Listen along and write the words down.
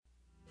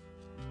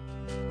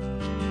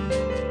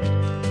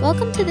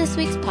Welcome to this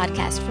week's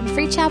podcast from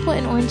Free Chapel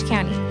in Orange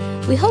County.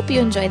 We hope you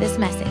enjoy this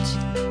message.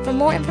 For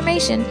more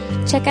information,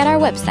 check out our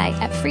website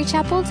at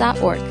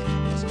freechapel.org.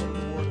 Let's go to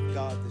the Word of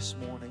God this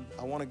morning.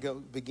 I want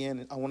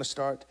to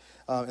start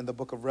in the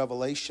book of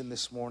Revelation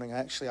this morning.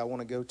 I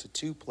want to go to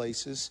two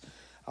places.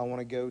 I want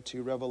to go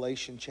to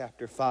Revelation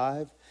chapter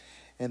 5,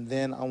 and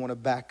then I want to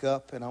back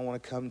up and I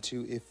want to come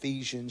to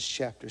Ephesians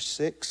chapter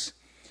 6,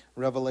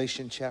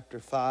 Revelation chapter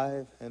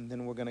 5, and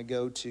then we're going to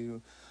go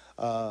to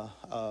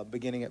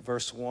beginning at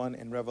verse 1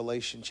 in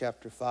Revelation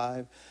chapter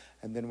 5,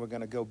 and then we're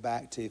going to go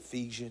back to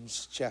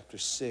Ephesians chapter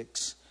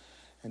 6,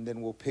 and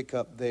then we'll pick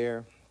up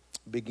there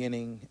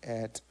beginning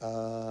at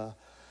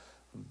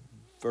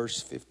verse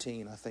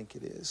 15, I think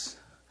it is.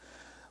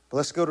 But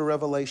let's go to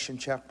Revelation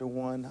chapter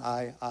 1.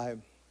 I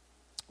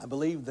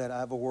believe that I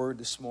have a word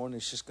this morning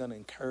that's just going to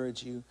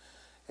encourage you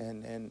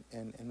and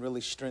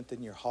really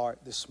strengthen your heart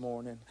this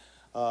morning.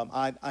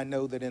 I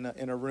know that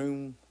in a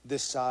room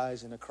this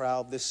size, in a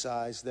crowd this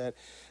size, that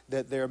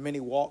there are many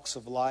walks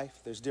of life.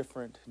 There's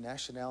different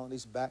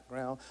nationalities,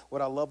 background.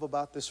 What I love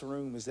about this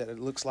room is that it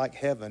looks like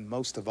heaven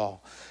most of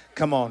all.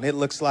 Come on, it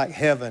looks like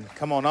heaven.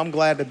 Come on, I'm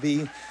glad to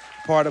be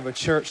part of a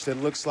church that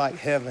looks like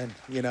heaven,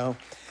 you know.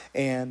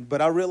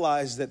 But I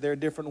realize that there are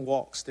different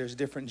walks, there's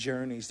different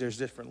journeys, there's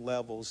different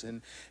levels,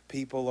 and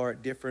people are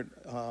at different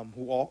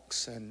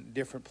walks and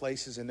different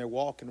places in their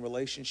walk and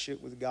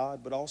relationship with God.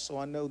 But also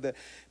I know that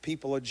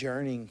people are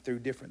journeying through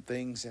different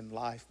things in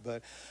life.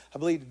 But I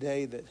believe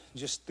today that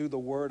just through the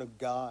Word of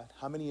God,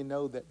 how many of you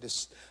know that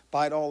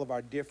despite all of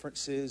our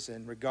differences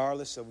and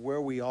regardless of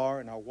where we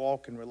are in our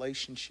walk and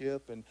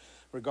relationship and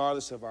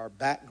regardless of our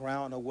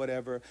background or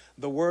whatever,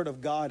 the Word of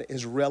God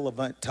is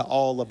relevant to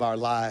all of our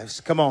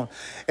lives. Come on.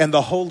 And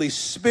the Holy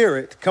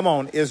Spirit, come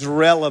on, is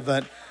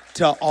relevant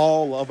to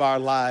all of our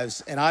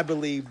lives. And I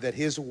believe that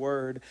His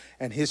Word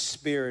and His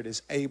Spirit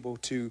is able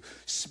to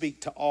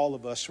speak to all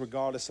of us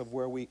regardless of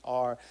where we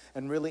are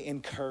and really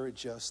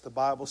encourage us. The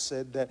Bible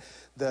said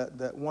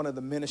that one of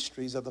the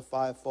ministries of the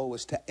fivefold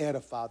is to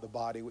edify the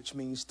body, which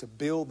means to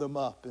build them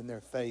up in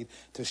their faith,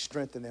 to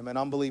strengthen them. And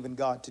I'm believing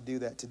God to do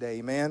that today.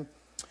 Amen.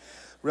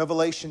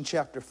 Revelation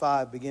chapter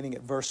 5, beginning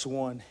at verse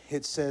 1,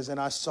 it says, "And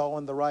I saw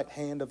in the right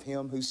hand of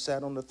him who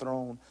sat on the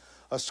throne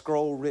a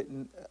scroll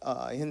written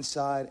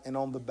inside and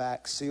on the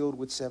back, sealed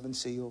with 7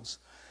 seals.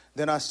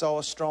 Then I saw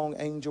a strong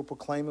angel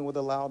proclaiming with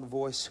a loud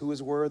voice, 'Who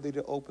is worthy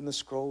to open the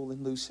scroll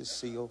and loose its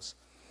seals?'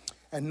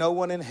 And no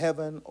one in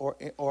heaven or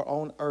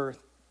on earth,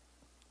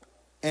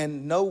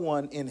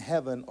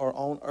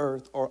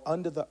 or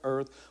under the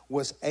earth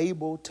was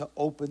able to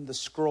open the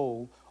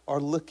scroll or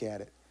look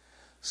at it.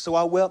 So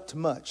I wept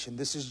much," and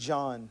this is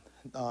John,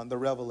 the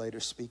Revelator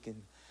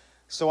speaking.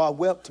 "So I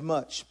wept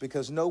much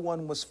because no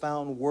one was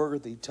found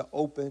worthy to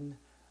open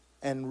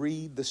and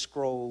read the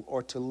scroll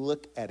or to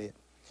look at it.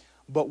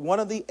 But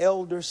one of the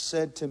elders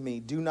said to me,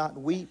 'Do not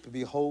weep.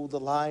 Behold, the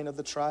Lion of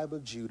the tribe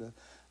of Judah,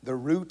 the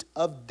Root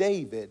of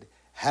David,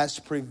 has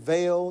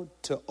prevailed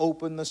to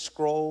open the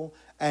scroll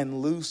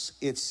and loose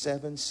its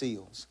 7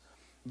 seals.'"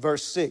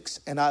 Verse 6,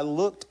 "And I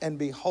looked, and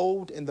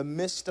behold, in the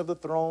midst of the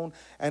throne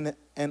and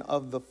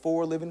of the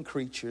 4 living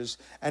creatures,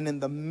 and in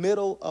the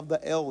middle of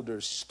the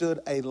elders stood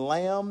a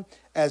lamb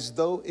as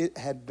though it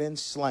had been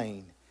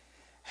slain,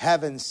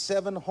 having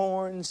 7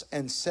 horns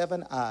and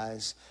 7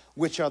 eyes,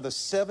 which are the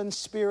 7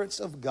 spirits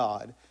of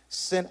God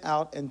sent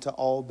out into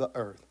all the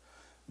earth.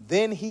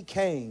 Then he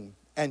came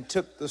and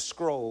took the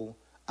scroll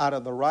out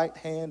of the right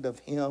hand of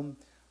him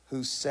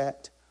who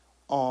sat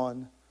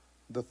on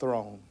the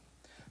throne."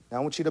 Now I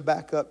want you to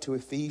back up to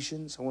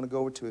Ephesians. I want to go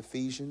over to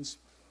Ephesians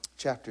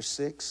chapter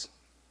 6.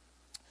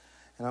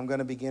 And I'm going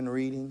to begin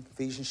reading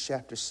Ephesians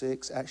chapter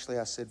 6. Actually,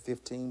 I said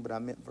 15, but I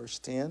meant verse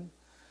 10.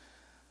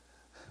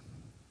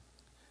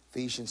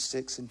 Ephesians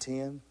 6 and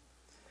 10.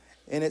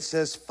 And it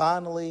says,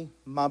 "Finally,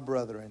 my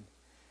brethren,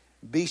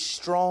 be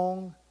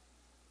strong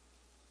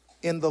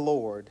in the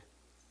Lord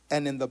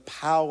and in the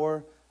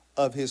power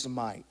of his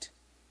might.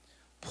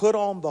 Put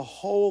on the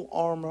whole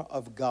armor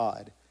of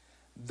God,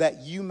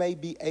 that you may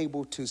be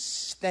able to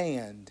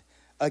stand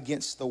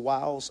against the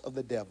wiles of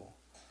the devil.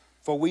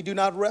 For we do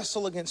not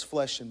wrestle against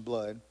flesh and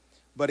blood,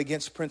 but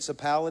against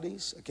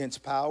principalities,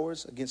 against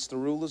powers, against the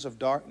rulers of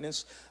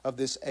darkness of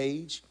this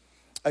age,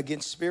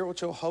 against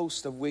spiritual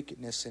hosts of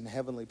wickedness in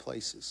heavenly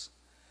places.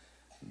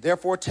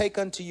 Therefore take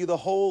unto you the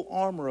whole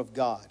armor of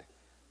God,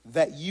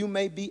 that you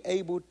may be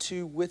able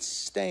to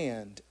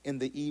withstand in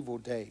the evil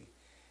day,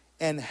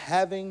 and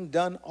having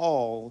done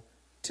all,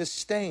 to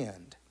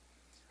stand."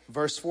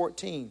 Verse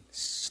 14,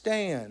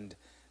 "Stand,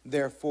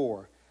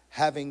 therefore,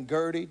 having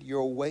girded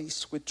your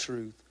waist with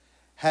truth,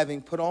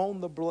 having put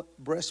on the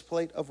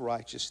breastplate of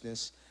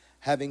righteousness,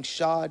 having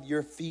shod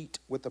your feet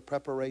with the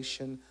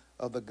preparation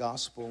of the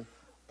gospel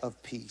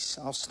of peace."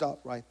 I'll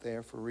stop right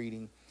there for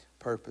reading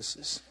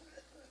purposes.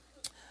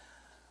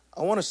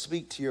 I want to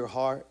speak to your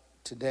heart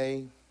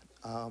today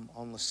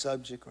on the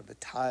subject, or the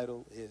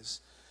title is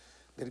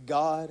that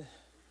God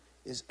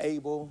is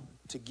able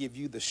to give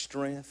you the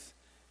strength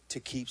to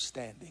keep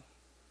standing.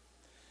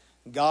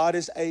 God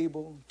is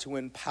able to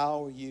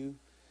empower you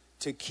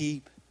to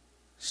keep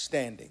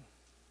standing.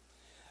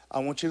 I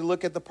want you to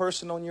look at the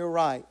person on your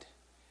right.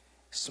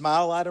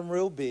 Smile at them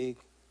real big.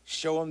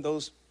 Show them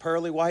those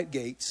pearly white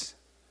gates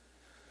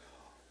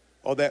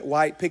or that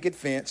white picket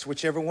fence,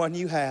 whichever one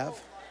you have.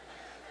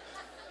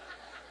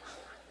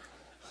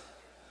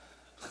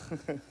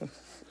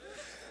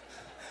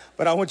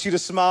 But I want you to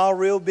smile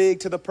real big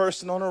to the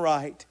person on the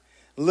right.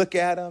 Look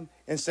at them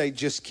and say,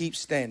 just keep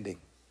standing.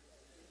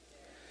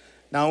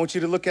 Now I want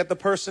you to look at the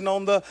person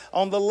on the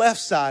left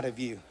side of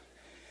you.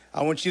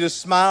 I want you to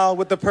smile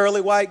with the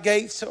pearly white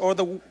gates or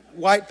the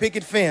white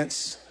picket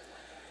fence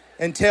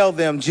and tell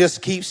them,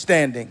 just keep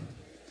standing.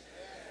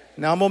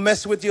 Now I'm going to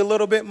mess with you a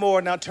little bit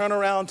more. Now turn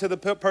around to the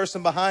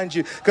person behind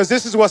you, because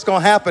this is what's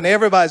going to happen.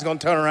 Everybody's going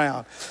to turn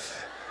around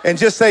and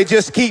just say,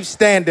 just keep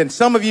standing.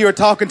 Some of you are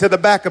talking to the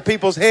back of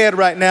people's head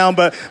right now,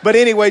 but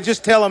anyway,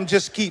 just tell them,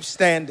 just keep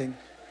standing.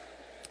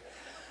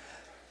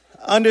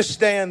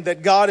 Understand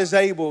that God is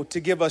able to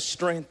give us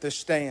strength to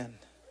stand.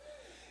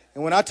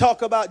 And when I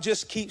talk about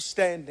just keep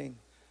standing,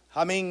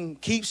 I mean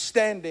keep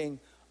standing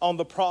on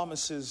the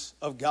promises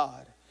of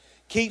God.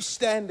 Keep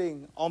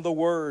standing on the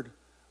word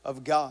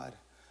of God.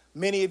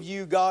 Many of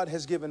you, God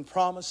has given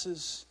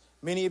promises.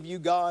 Many of you,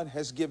 God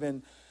has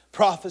given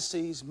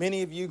prophecies.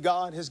 Many of you,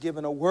 God has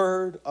given a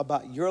word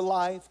about your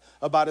life,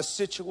 about a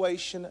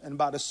situation and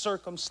about a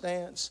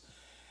circumstance.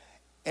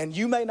 And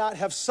you may not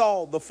have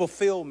saw the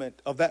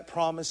fulfillment of that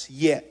promise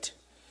yet.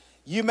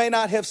 You may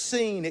not have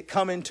seen it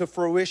come into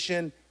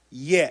fruition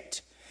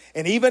yet.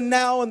 And even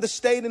now in the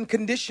state and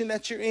condition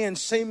that you're in,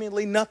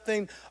 seemingly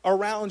nothing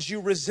around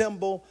you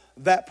resemble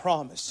that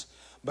promise.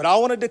 But I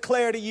want to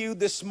declare to you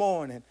this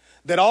morning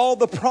that all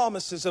the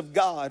promises of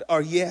God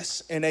are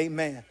yes and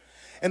amen.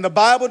 And the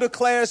Bible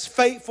declares,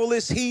 faithful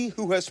is he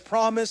who has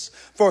promised,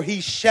 for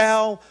he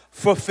shall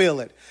fulfill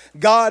it.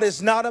 God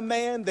is not a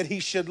man that he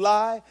should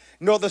lie,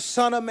 nor the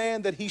son of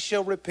man that he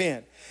shall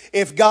repent.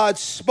 If God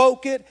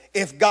spoke it,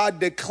 if God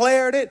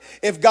declared it,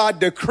 if God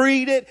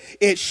decreed it,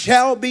 it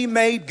shall be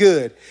made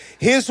good.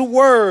 His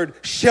word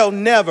shall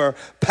never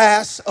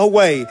pass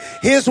away.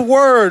 His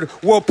word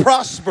will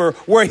prosper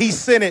where he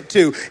sent it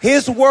to.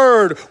 His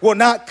word will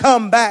not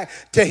come back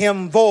to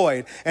him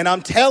void. And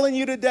I'm telling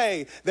you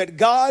today that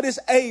God is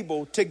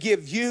able to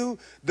give you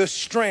the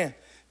strength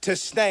to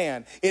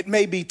stand. It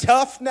may be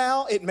tough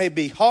now. It may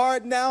be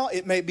hard now.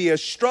 It may be a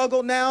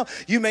struggle now.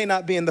 You may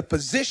not be in the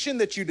position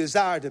that you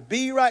desire to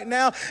be right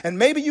now. And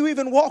maybe you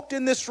even walked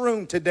in this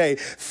room today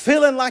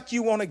feeling like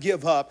you want to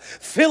give up,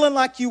 feeling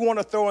like you want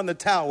to throw in the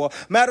towel.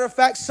 Matter of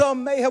fact,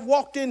 some may have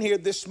walked in here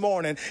this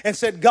morning and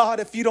said, God,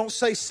 if you don't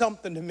say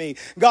something to me,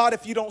 God,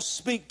 if you don't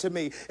speak to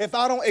me, if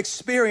I don't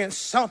experience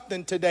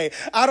something today,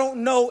 I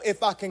don't know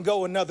if I can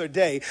go another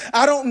day.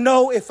 I don't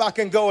know if I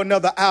can go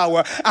another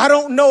hour. I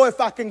don't know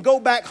if I can go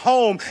back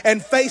home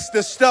and face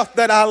the stuff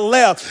that I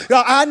left.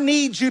 God, I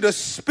need you to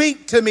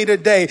speak to me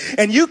today.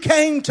 And you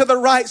came to the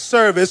right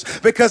service,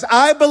 because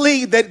I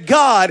believe that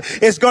God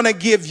is going to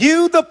give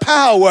you the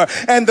power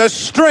and the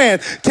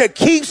strength to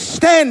keep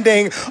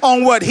standing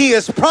on what he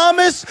has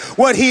promised,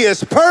 what he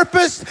has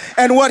purposed,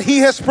 and what he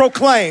has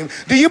proclaimed.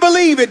 Do you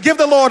believe it? Give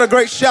the Lord a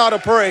great shout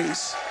of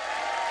praise.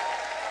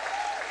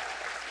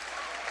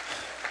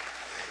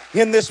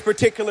 In this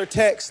particular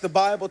text, the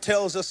Bible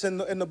tells us in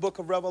the book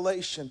of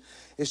Revelation,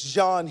 it's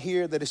John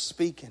here that is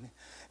speaking.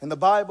 And the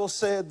Bible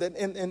said that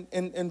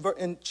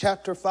in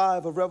chapter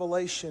 5 of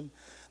Revelation,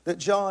 that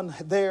John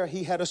there,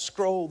 he had a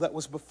scroll that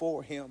was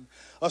before him.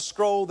 A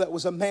scroll that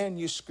was a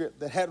manuscript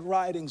that had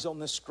writings on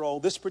this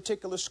scroll. This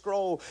particular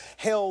scroll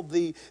held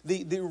the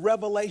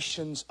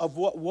revelations of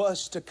what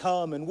was to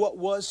come and what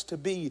was to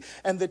be,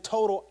 and the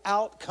total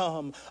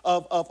outcome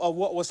of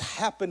what was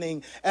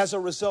happening as a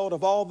result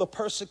of all the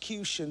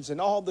persecutions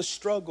and all the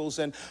struggles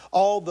and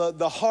all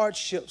the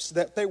hardships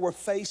that they were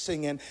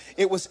facing. And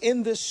it was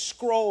in this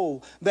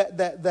scroll that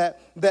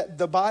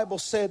the Bible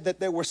said that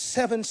there were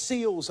 7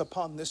 seals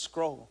upon this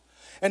scroll.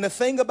 And the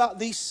thing about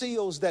these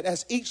seals, that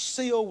as each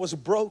seal was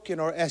broken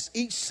or as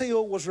each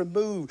seal was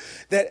removed,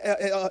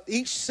 that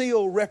each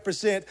seal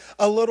represent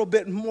a little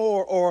bit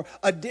more or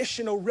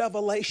additional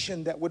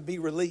revelation that would be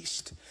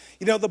released.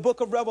 You know, the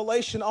book of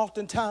Revelation,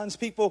 oftentimes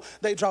people,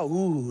 they draw,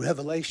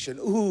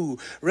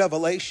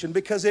 revelation,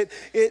 because it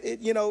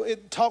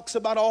talks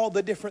about all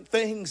the different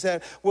things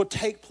that will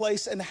take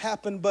place and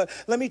happen. But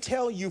let me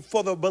tell you,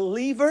 for the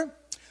believer,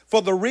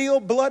 for the real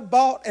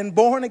blood-bought and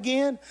born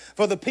again,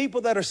 for the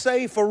people that are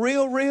saved for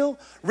real,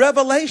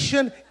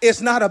 Revelation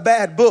is not a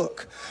bad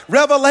book.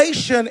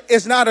 Revelation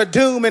is not a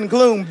doom and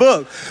gloom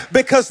book,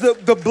 because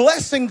the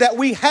blessing that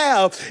we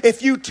have,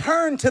 if you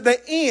turn to the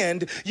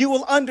end, you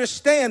will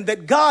understand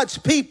that God's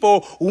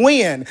people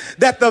win,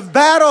 that the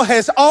battle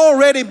has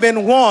already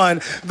been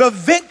won. The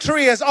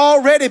victory has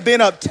already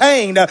been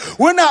obtained.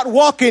 We're not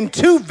walking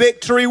to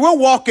victory. We're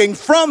walking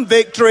from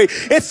victory.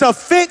 It's a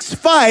fixed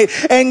fight,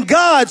 and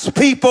God's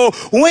people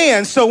people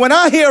win. So when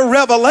I hear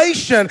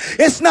revelation,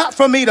 it's not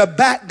for me to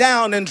back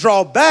down and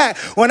draw back.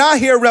 When I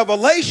hear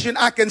revelation,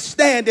 I can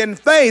stand in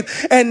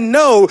faith and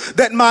know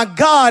that my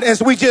God,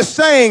 as we just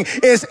sang,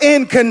 is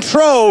in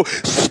control,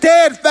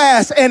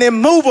 steadfast and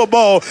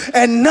immovable,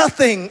 and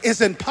nothing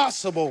is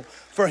impossible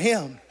for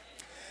him.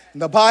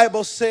 The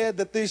Bible said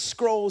that these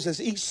scrolls,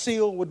 as each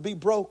seal would be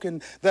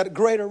broken, that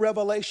greater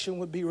revelation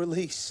would be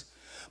released.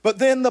 But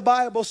then the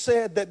Bible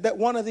said that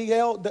one of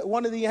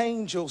the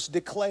angels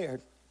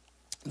declared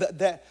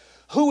that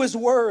who is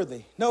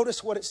worthy?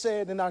 Notice what it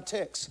said in our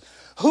text.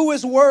 Who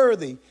is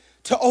worthy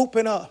to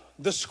open up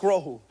the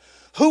scroll?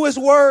 Who is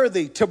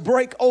worthy to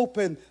break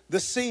open the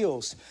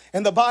seals?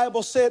 And the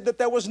Bible said that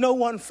there was no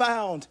one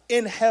found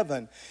in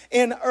heaven,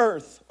 in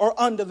earth, or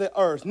under the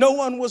earth. No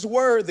one was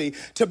worthy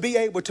to be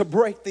able to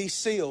break these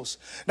seals.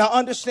 Now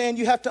understand,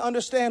 you have to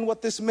understand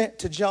what this meant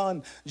to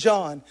John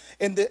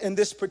in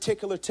this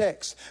particular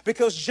text.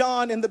 Because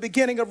John, in the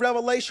beginning of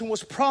Revelation,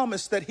 was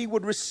promised that he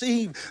would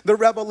receive the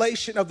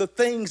revelation of the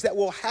things that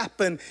will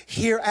happen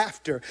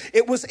hereafter.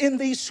 It was in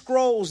these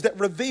scrolls that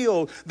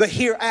revealed the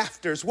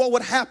hereafters, what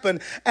would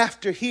happen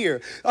after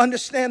here.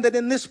 Understand that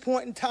in this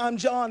point in time,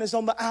 John is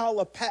on the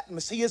Isle of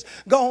Patmos. He has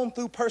gone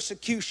through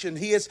persecution.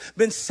 He has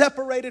been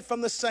separated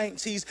from the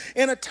saints. He's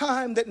in a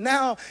time that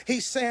now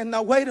he's saying,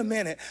 now wait a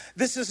minute.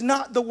 This is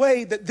not the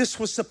way that this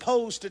was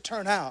supposed to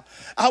turn out.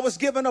 I was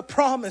given a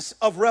promise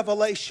of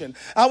revelation.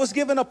 I was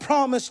given a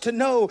promise to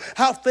know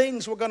how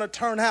things were going to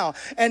turn out.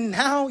 And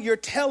now you're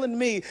telling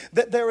me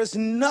that there is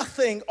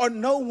nothing or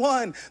no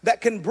one that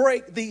can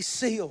break these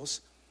seals.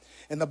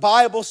 And the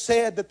Bible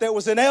said that there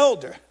was an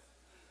elder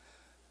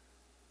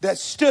that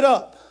stood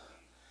up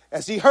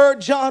as he heard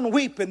John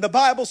weeping. The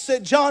Bible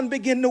said John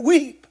began to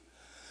weep.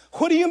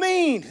 What do you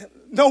mean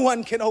no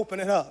one can open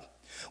it up?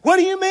 What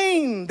do you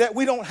mean that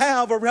we don't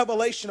have a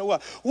revelation of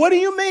what? What do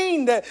you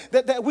mean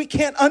that we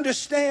can't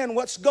understand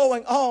what's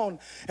going on?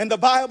 And the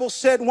Bible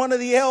said one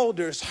of the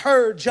elders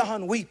heard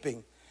John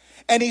weeping.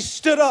 And he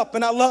stood up,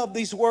 and I love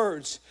these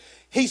words.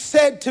 He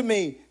said to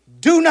me,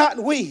 "Do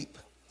not weep.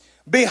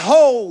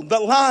 Behold, the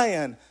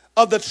Lion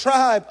of the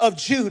tribe of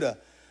Judah,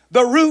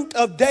 the Root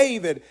of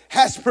David,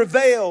 has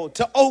prevailed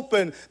to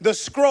open the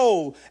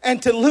scroll and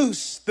to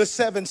loose the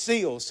 7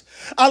 seals."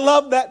 I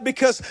love that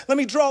because, let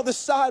me draw the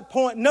side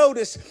point.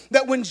 Notice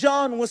that when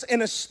John was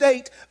in a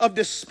state of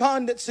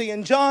despondency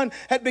and John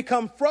had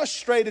become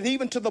frustrated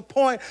even to the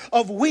point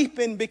of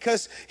weeping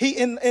because he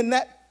in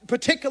that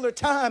particular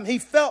time he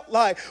felt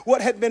like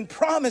what had been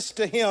promised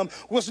to him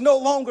was no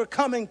longer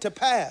coming to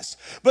pass.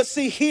 But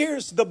see,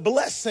 here's the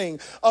blessing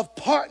of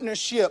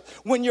partnership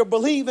when you're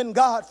believing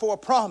God for a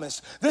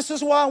promise. This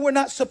is why we're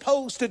not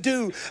supposed to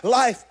do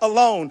life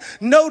alone.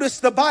 Notice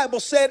the Bible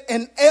said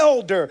an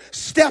elder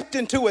stepped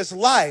into his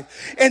life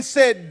and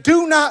said,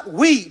 "Do not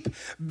weep.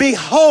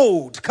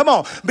 Behold," come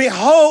on,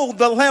 "behold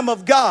the Lamb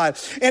of God."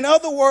 In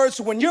other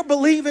words, when you're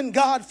believing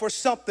God for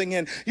something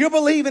and you're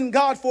believing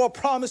God for a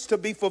promise to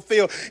be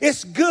fulfilled,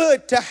 it's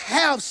good to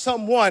have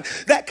someone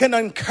that can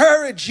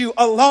encourage you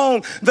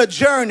along the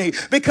journey,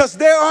 because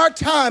there are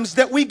times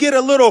that we get a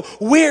little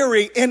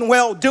weary in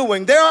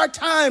well-doing. There are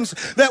times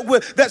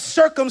that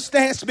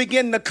circumstance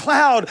begin to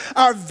cloud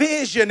our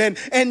vision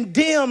and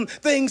dim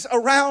things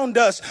around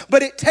us.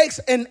 But it takes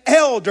an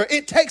elder.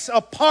 It takes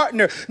a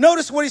partner.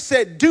 Notice what he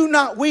said, "Do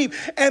not weep,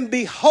 and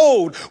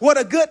behold." What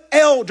a good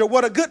elder,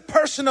 what a good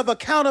person of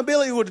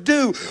accountability will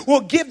do,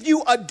 will give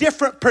you a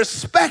different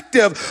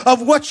perspective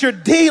of what you're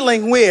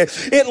dealing with.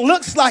 It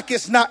looks like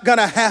it's not going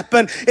to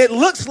happen. It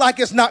looks like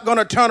it's not going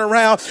to turn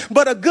around.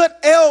 But a good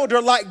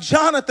elder like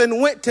Jonathan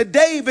went to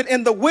David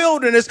in the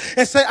wilderness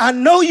and said, "I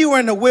know you are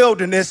in the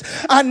wilderness.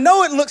 I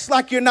know it looks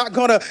like you're not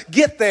going to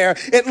get there.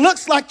 It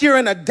looks like you're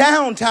in a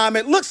downtime.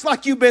 It looks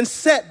like you've been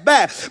set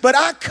back. But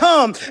I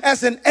come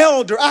as an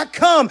elder. I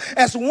come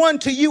as one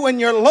to you in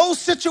your low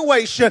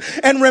situation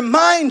and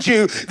remind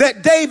you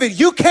that, David,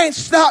 you can't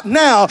stop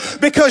now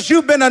because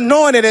you've been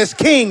anointed as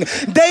king.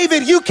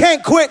 David, you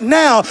can't quit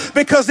now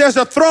because there's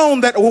a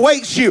throne that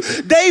awaits you.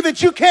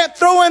 David, you can't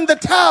throw in the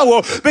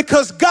towel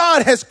because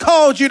God has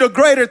called you to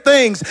greater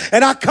things."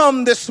 And I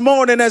come this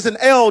morning as an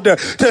elder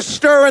to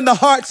stir in the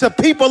hearts of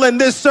people in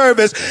this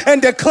service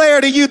and declare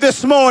to you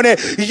this morning,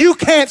 you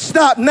can't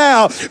stop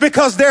now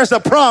because there's a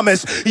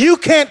promise. You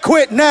can't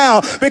quit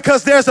now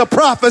because there's a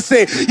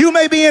prophecy. You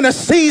may be in a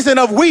season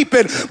of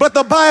weeping, but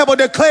the Bible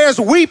declares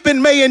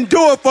weeping may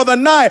endure for the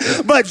night,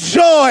 but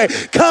joy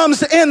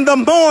comes in the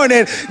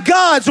morning.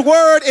 God's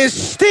word is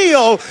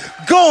still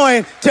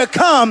going to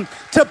come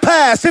to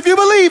pass. If you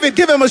believe it,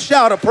 give him a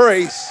shout of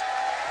praise.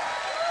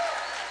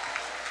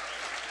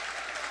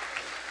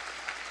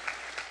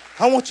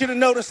 I want you to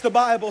notice the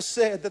Bible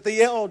said that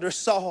the elder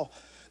saw,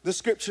 the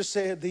scripture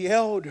said the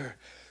elder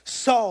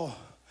saw,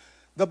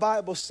 the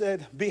Bible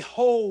said,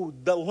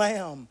 "Behold the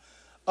Lamb,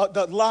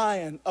 the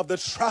Lion of the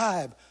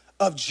tribe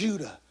of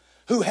Judah,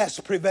 who has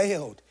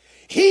prevailed.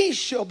 He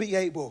shall be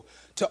able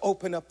to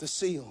open up the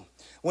seal."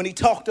 When he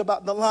talked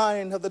about the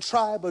Lion of the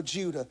tribe of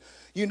Judah,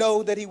 you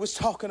know that he was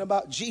talking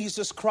about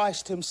Jesus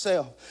Christ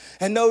himself.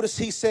 And notice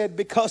he said,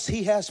 because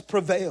he has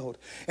prevailed.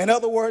 In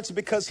other words,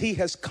 because he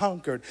has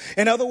conquered.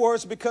 In other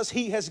words, because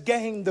he has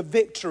gained the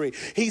victory.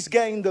 He's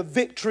gained the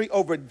victory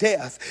over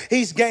death.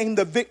 He's gained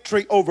the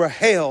victory over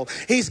hell.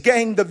 He's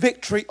gained the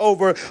victory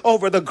over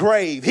the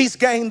grave. He's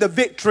gained the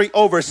victory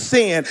over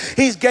sin.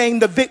 He's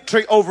gained the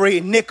victory over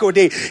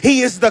iniquity. He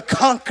is the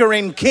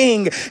conquering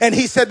king. And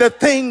he said the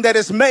thing that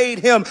has made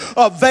him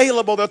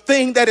available, the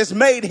thing that has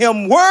made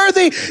him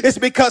worthy, is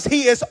because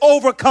he has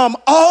overcome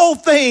all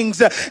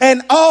things,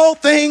 and all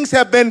things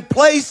have been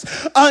placed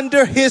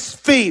under his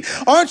feet.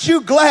 Aren't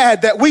you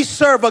glad that we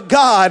serve a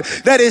God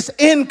that is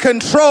in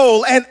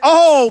control, and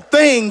all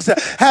things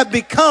have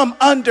become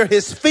under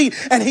his feet?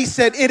 And he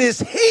said it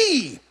is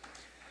he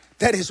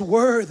that is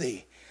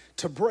worthy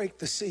to break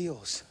the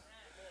seals.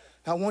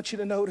 Now, I want you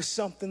to notice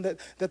something that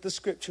the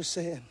scripture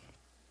said,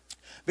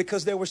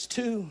 because there was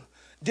two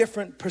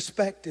different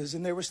perspectives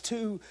and there was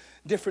two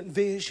different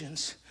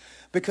visions.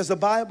 Because the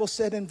Bible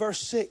said in verse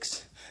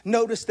 6,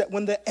 notice that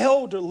when the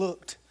elder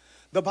looked,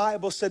 the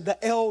Bible said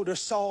the elder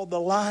saw the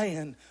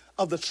Lion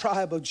of the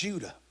tribe of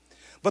Judah.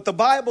 But the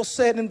Bible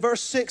said in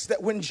verse 6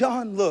 that when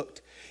John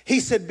looked, he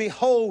said,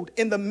 behold,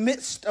 in the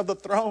midst of the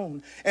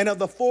throne and of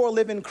the four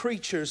living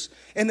creatures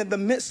and in the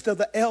midst of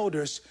the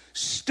elders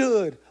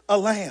stood a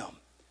lamb.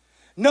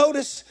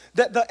 Notice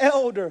that the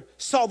elder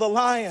saw the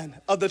Lion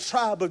of the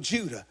tribe of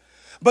Judah,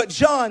 but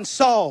John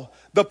saw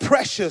the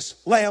precious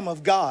Lamb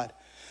of God.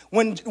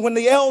 When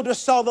the elder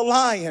saw the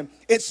lion,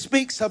 it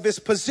speaks of his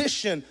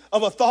position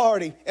of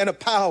authority and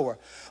of power.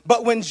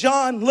 But when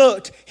John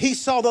looked, he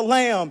saw the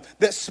lamb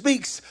that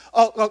speaks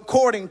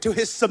according to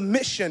his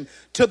submission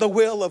to the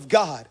will of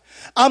God.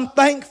 I'm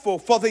thankful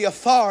for the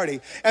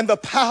authority and the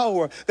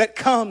power that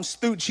comes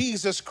through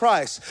Jesus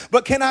Christ.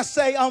 But can I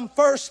say I'm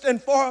first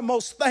and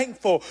foremost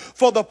thankful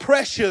for the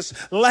precious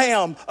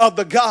Lamb of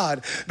the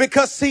God?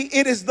 Because see,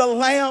 it is the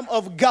Lamb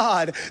of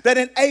God that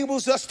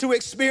enables us to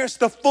experience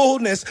the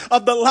fullness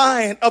of the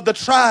Lion of the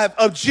tribe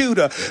of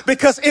Judah.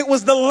 Because it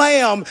was the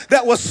Lamb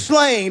that was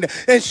slain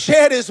and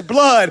shed his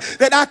blood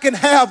that I can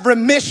have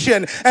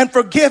remission and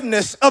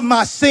forgiveness of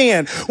my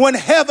sin. When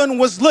heaven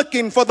was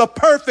looking for the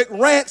perfect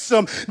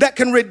ransom that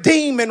can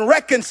redeem and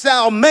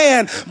reconcile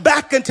man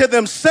back into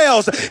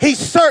themselves, he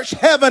searched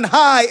heaven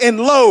high and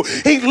low.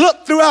 He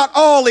looked throughout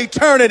all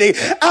eternity,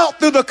 out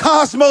through the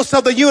cosmos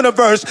of the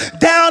universe,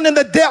 down in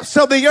the depths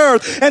of the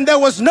earth, and there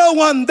was no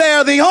one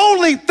there. The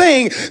only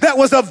thing that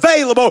was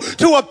available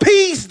to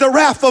appease the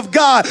wrath of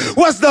God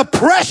was the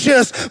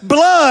precious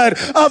blood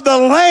of the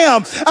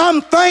Lamb.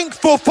 I'm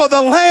thankful for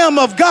the Lamb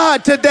of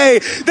God today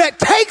that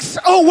takes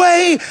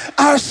away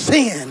our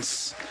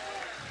sins.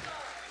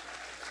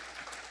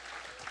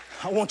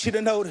 I want you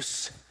to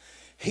notice,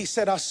 he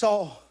said, I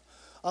saw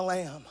a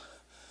lamb.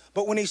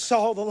 But when he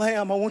saw the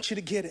lamb, I want you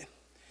to get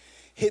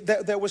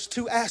it. There was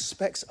two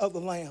aspects of the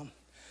lamb.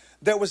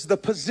 There was the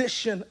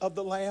position of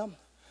the lamb,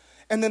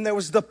 and then there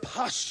was the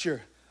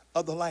posture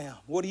of the lamb.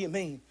 What do you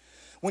mean?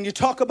 When you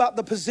talk about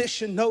the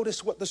position,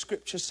 notice what the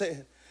scripture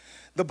said.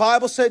 The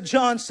Bible said,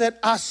 John said,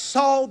 I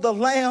saw the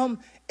lamb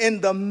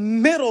in the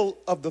middle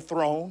of the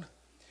throne,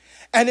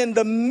 and in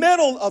the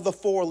middle of the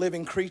four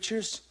living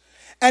creatures,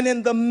 and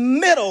in the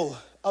middle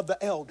of the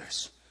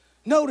elders.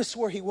 Notice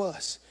where he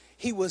was.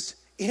 He was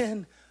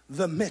in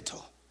the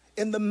middle.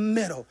 In the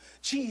middle.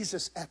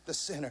 Jesus at the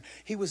center.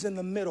 He was in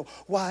the middle.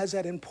 Why is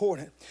that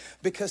important?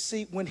 Because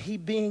see, when he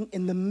being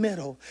in the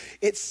middle,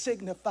 it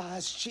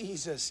signifies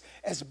Jesus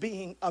as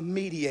being a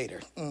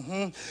mediator.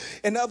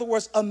 In other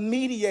words, a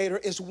mediator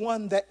is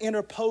one that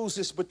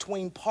interposes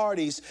between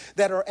parties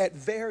that are at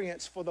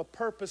variance for the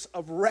purpose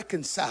of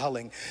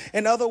reconciling.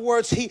 In other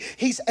words,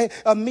 he's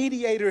a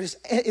mediator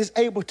is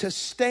able to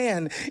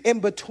stand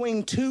in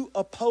between two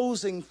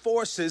opposing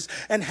forces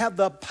and have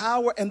the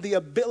power and the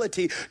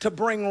ability to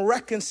bring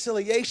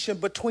reconciliation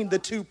between the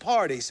two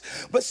parties.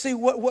 But see,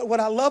 what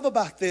I love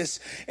about this,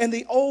 in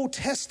the Old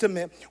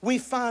Testament, we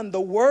find the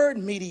word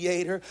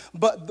mediator,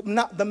 but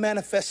not the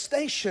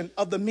manifestation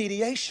of the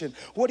mediation.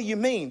 What do you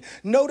mean?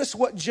 Notice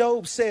what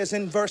Job says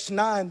in verse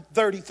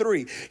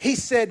 9:33. He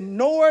said,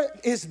 nor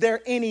is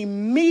there any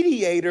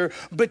mediator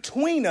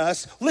between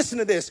us, listen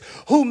to this,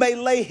 who may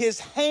lay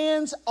his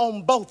hands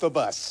on both of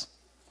us.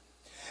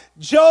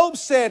 Job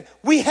said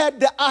we had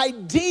the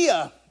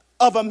idea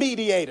of a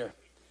mediator,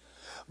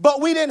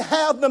 but we didn't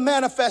have the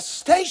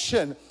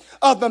manifestation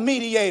of the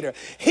mediator.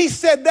 He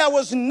said there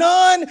was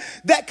none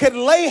that could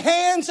lay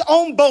hands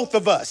on both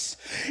of us.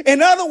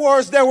 In other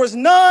words, there was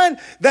none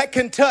that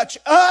can touch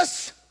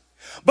us,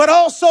 but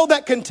also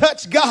that can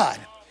touch God.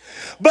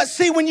 But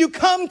see, when you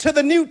come to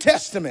the New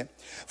Testament,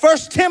 1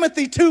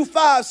 Timothy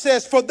 2:5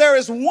 says, for there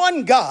is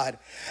one God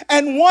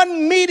and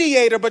one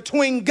mediator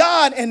between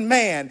God and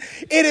man.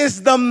 It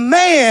is the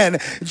man,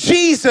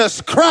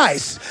 Jesus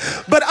Christ.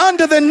 But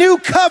under the new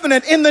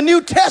covenant in the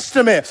New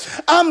Testament,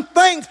 I'm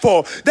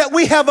thankful that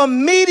we have a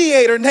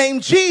mediator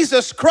named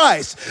Jesus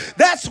Christ.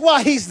 That's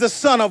why he's the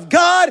Son of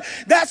God.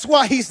 That's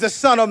why he's the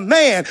Son of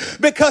Man,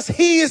 because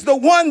he is the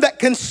one that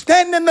can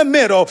stand in the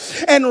middle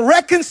and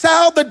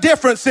reconcile the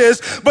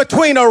differences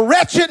between a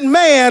wretched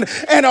man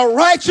and a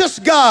righteous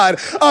God,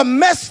 a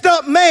messed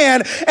up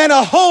man and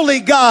a holy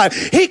God.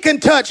 He can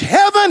touch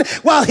heaven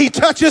while he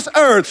touches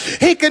earth.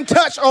 He can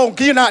touch, oh,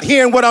 you're not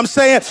hearing what I'm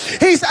saying.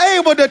 He's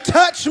able to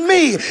touch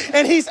me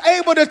and he's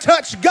able to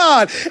touch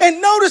God.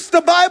 And notice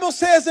the Bible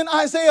says in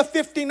Isaiah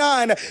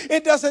 59,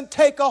 it doesn't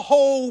take a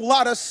whole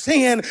lot of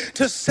sin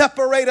to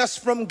separate us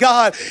from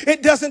God.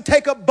 It doesn't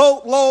take a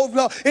boatload.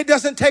 It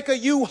doesn't take a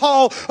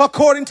U-Haul.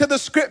 According to the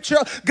scripture,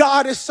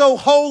 God is so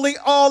holy.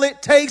 All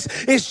it takes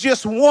is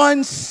just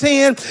one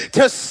sin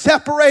to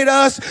separate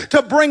us,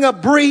 to bring a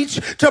breach,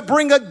 to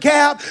bring a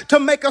gap, to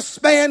make a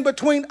span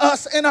between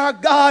us and our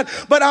God.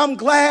 But I'm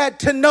glad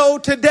to know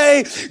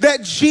today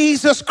that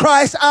Jesus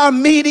Christ, our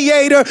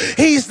mediator,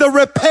 he's the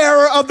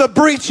repairer of the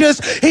breaches.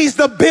 He's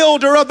the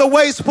builder of the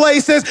waste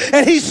places.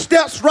 And he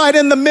steps right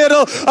in the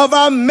middle of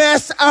our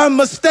mess, our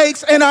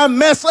mistakes, and our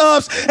mess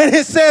ups. And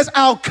he says,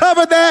 I'll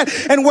cover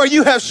that. And where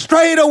you have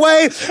strayed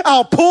away,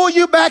 I'll pull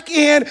you back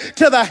in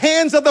to the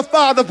hands of the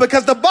Father,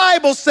 because the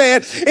Bible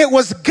said it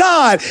was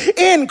God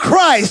in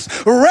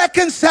Christ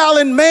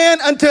reconciling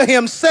man unto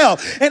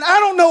himself. And I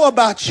don't know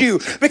about you,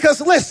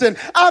 because listen,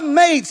 I've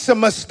made some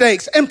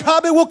mistakes and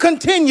probably will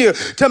continue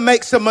to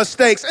make some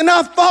mistakes, and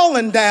I've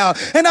fallen down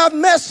and I've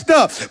messed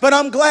up, but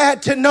I'm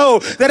glad to know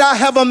that I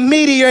have a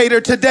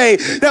mediator today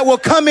that will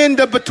come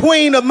into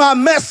between of my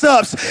mess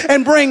ups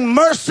and bring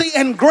mercy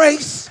and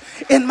grace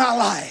in my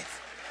life.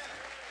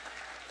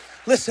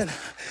 Listen,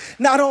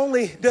 not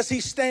only does he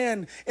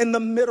stand in the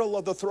middle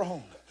of the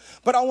throne,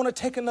 but I want to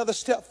take another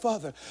step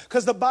further,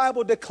 because the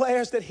Bible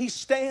declares that he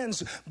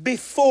stands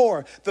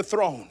before the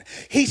throne.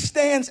 He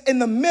stands in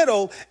the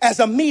middle as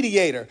a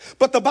mediator.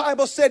 But the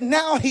Bible said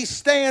now he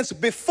stands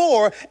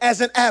before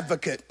as an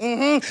advocate.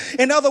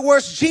 In other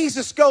words,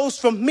 Jesus goes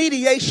from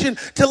mediation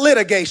to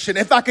litigation,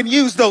 if I can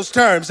use those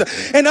terms.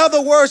 In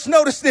other words,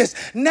 notice this.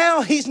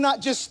 Now he's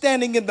not just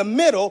standing in the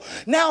middle.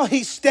 Now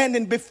he's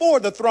standing before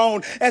the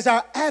throne as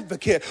our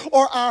advocate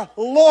or our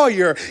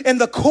lawyer in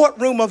the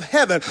courtroom of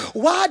heaven.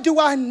 Why do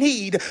I need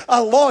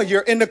a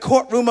lawyer in the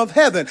courtroom of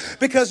heaven?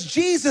 Because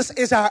Jesus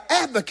is our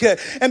advocate,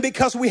 and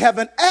because we have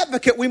an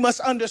advocate, we must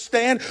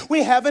understand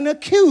we have an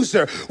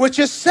accuser, which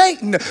is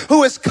Satan,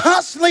 who is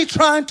constantly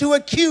trying to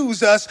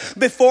accuse us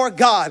before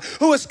God,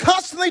 who is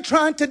constantly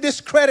trying to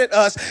discredit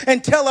us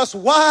and tell us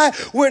why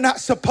we're not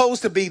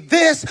supposed to be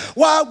this,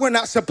 why we're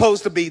not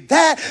supposed to be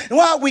that, and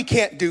why we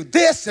can't do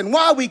this and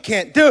why we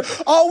can't do.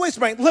 Always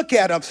right. Look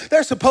at them.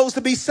 They're supposed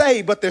to be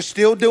saved, but they're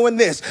still doing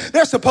this.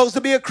 They're supposed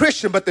to be a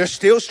Christian, but they're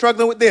still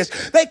struggling with this.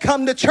 They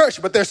come to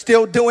church, but they're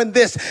still doing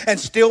this and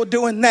still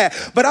doing that.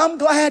 But I'm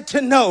glad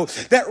to know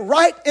that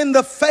right in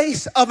the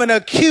face of an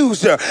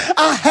accuser,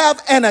 I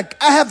have an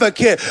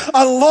advocate,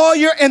 a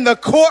lawyer in the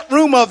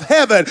courtroom of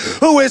heaven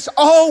who is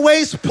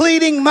always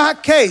pleading my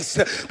case.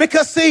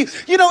 Because see,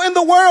 in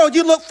the world,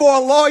 you look for a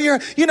lawyer,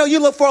 you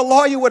look for a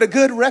lawyer with a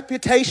good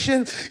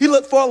reputation. You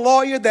look for a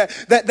lawyer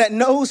that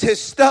knows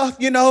his stuff,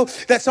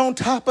 that's on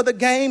top of the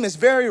game, is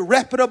very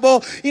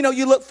reputable.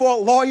 You look for a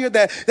lawyer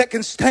that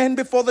can stand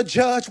before the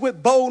judge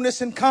with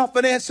boldness and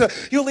confidence.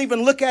 You'll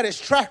even look at his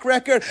track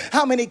record.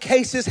 How many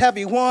cases have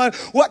he won?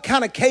 What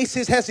kind of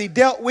cases has he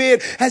dealt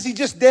with? Has he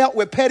just dealt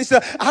with petty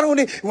stuff?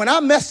 When I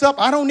mess up,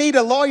 I don't need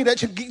a lawyer that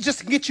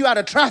just get you out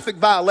of traffic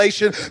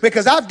violation,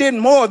 because I've done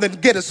more than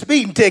get a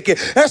speeding ticket.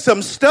 There's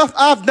some stuff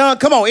I've done.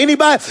 Come on,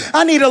 anybody?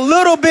 I need a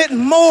little bit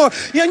more.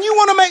 And you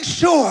want to make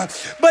sure.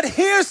 But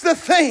here's the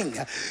thing.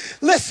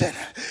 Listen,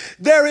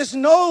 there is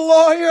no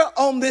lawyer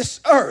on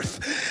this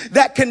earth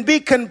that can be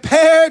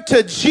compared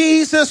to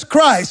Jesus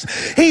Christ.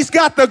 He's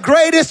got the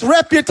greatest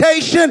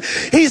reputation.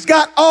 He's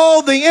got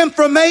all the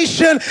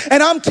information.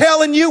 And I'm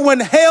telling you, when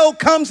hell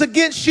comes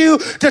against you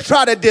to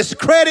try to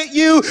discredit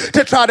you,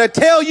 to try to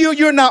tell you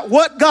you're not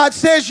what God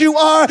says you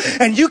are,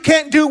 and you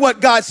can't do what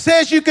God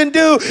says you can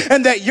do,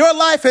 and that your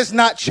life has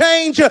not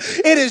changed,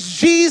 it is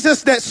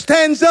Jesus that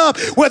stands up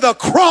with a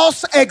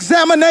cross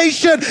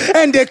examination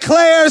and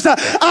declares,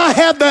 I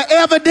have the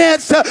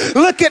evidence.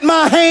 Look at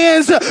my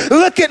hands.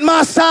 Look at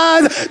my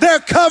side. They're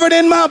covered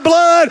in my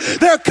blood.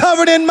 They're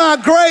covered in my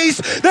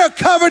grace. They're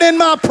covered in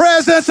my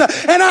presence.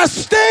 And I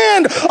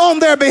stand on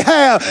their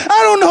behalf.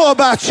 I don't know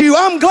about you.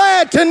 I'm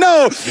glad to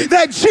know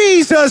that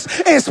Jesus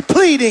is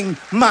pleading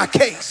my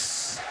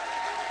case.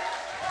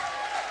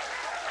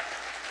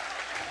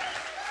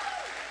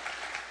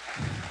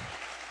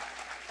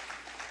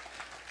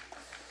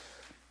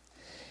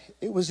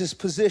 It was his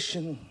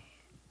position.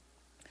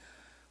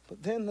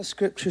 But then the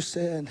scripture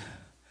said,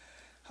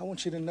 I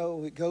want you to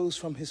know it goes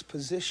from his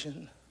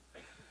position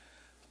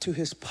to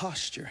his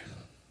posture.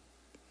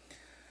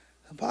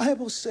 The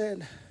Bible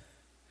said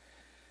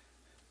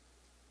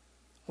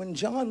when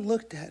John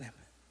looked at him,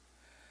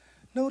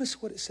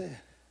 Notice what it said.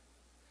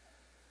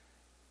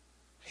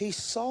 He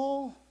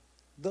saw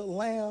the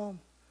lamb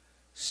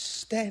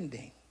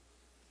standing,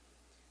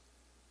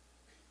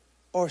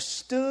 or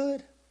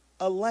stood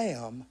a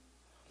lamb.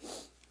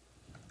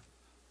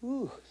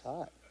 Ooh, it's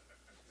hot.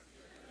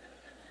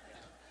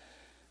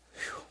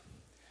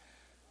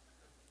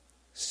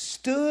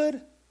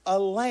 Stood a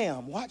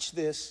lamb, watch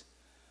this,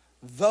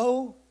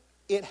 though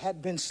it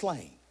had been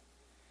slain.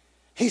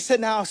 He said,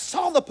 now I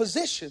saw the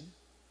position,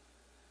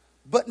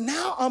 but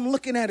now I'm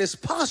looking at his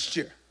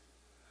posture.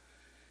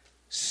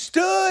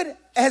 Stood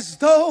as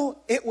though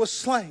it was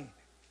slain.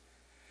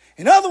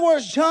 In other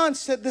words, John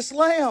said, this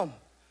lamb,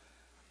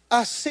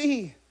 I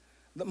see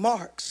the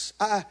marks.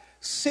 I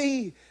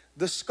see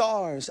the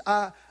scars.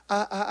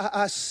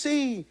 I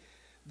see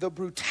the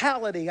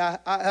brutality.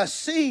 I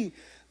see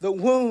the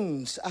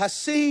wounds. I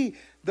see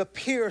the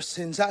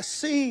piercings. I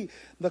see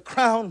the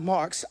crown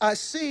marks. I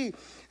see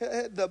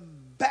the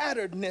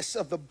batteredness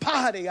of the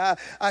body. I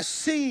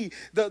see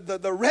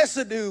the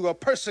residue of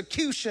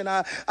persecution.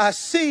 I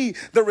see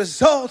the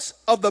results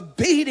of the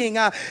beating.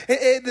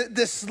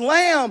 This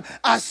lamb,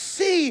 I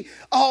see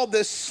all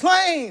this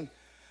slain.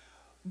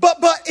 But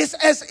it's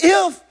as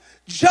if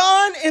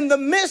John, in the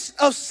midst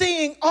of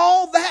seeing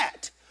all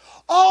that,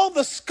 all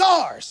the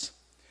scars,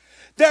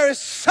 there is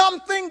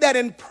something that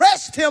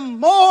impressed him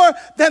more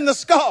than the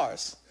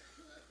scars.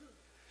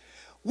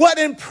 What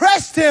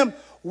impressed him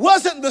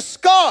wasn't the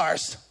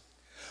scars.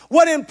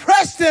 What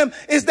impressed him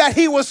is that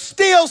he was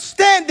still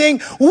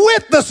standing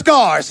with the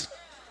scars.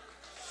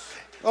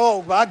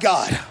 Oh my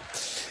God.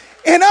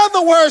 In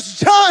other words,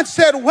 John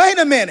said, wait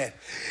a minute.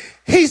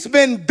 He's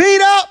been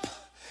beat up.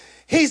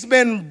 He's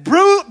been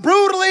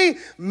brutally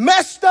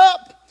messed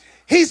up.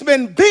 He's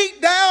been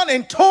beat down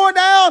and torn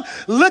down.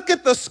 Look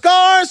at the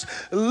scars.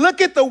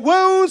 Look at the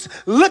wounds.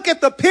 Look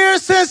at the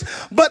pierces.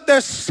 But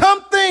there's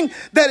something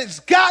that has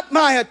got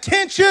my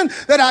attention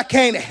that I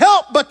can't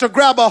help but to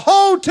grab a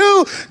hold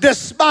to.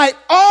 Despite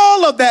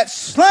all of that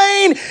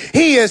slain,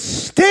 he is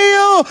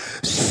still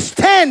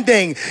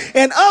standing.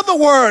 In other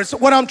words,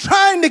 what I'm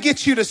trying to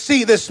get you to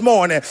see this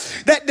morning,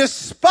 that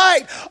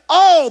despite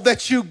all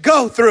that you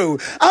go through,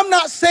 I'm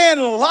not saying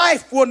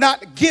life will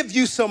not give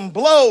you some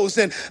blows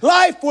and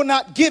life will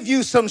not give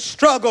you some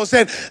struggles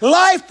and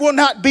life will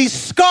not be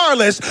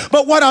scarless.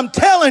 But what I'm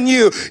telling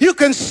you, you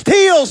can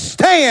still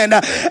stand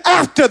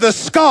after the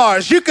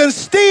scars. You can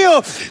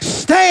still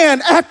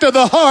stand after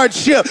the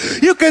hardship.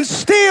 You can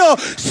still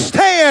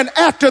stand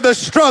after the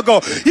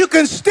struggle. You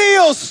can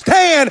still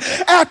stand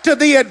after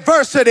the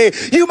adversity.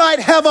 You might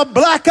have a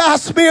black eye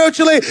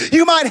spiritually.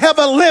 You might have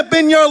a limp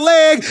in your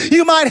leg.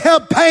 You might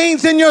have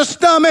pains in your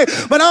stomach.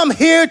 But I'm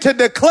here to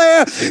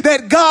declare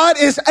that God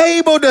is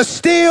able to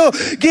still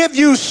give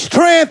you strength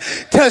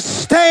to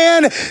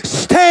stand,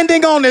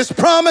 standing on his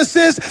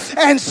promises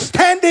and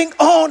standing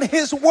on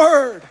his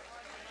word.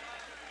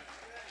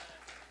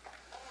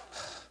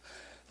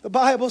 The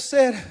Bible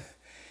said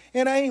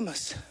in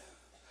Amos,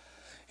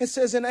 it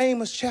says in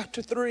Amos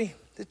chapter 3,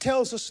 it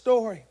tells a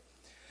story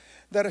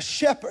that a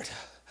shepherd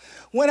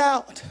went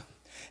out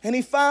and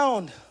he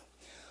found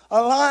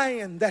a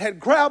lion that had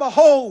grabbed a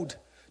hold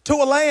to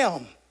a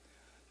lamb,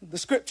 the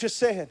scripture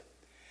said,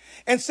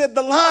 and said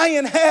the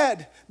lion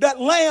had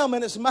that lamb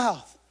in his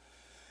mouth.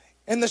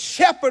 And the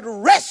shepherd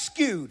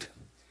rescued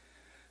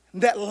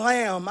that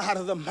lamb out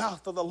of the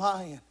mouth of the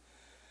lion.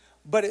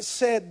 But it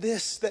said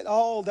this, that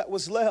all that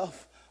was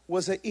left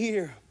was an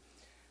ear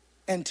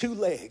and two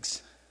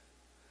legs.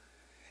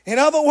 In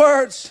other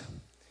words,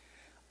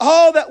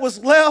 all that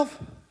was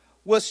left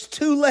was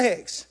two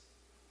legs.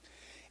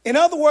 In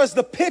other words,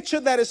 the picture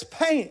that is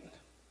painted,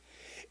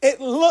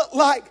 it looked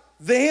like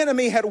the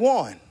enemy had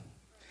won.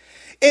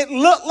 It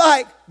looked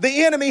like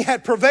the enemy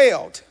had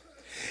prevailed.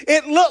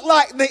 It looked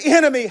like the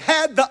enemy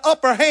had the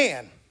upper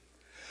hand.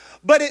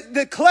 But it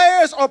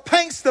declares or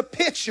paints the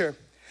picture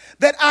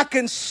that I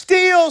can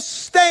still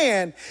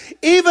stand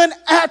even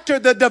after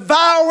the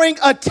devouring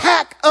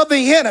attack of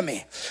the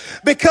enemy,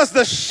 because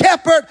the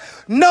shepherd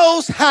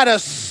knows how to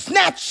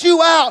snatch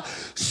you out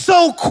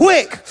so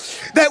quick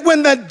that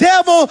when the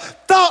devil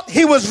thought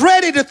he was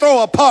ready to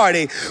throw a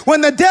party,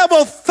 when the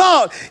devil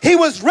thought he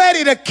was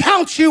ready to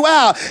count you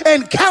out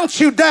and count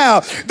you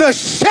down, the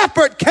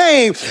shepherd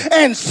came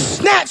and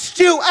snatched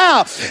you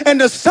out. And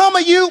to some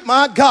of you,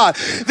 my God,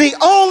 the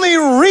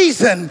only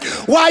reason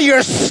why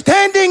you're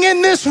standing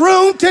in this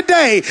room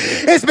today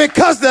is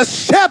because the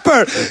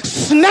shepherd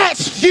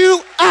snatched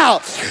you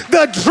out.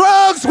 The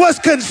drugs was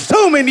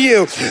consuming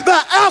you.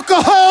 The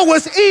alcohol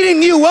was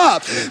eating you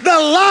up. The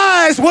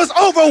lies was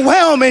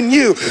overwhelming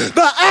you.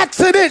 The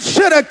accident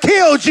should have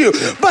killed you,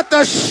 but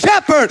the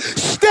shepherd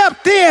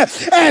stepped in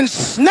and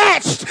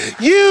snatched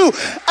you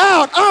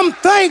out. I'm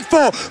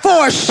thankful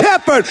for a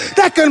shepherd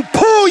that can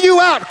pull you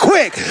out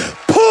quick,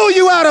 pull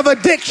you out of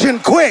addiction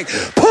quick,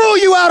 pull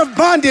you out of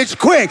bondage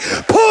quick,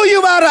 pull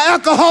you out of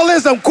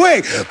alcoholism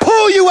quick,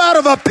 pull you out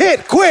of a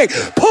pit quick,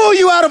 pull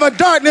you out of a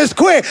darkness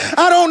quick.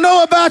 I don't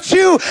know about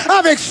you.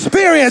 I've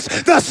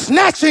experienced the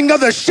snatching of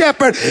the shepherd.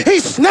 shepherd. He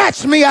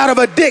snatched me out of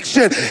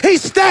addiction. He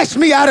snatched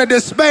me out of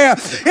despair.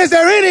 Is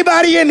there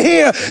anybody in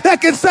here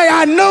that can say,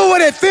 I know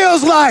what it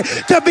feels like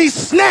to be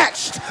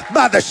snatched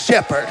by the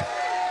shepherd?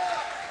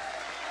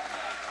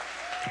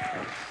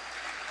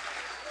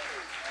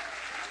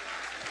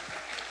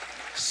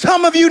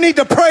 Some of you need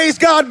to praise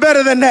God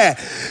better than that.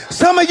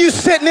 Some of you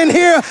sitting in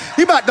here,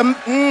 you about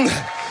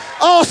to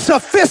all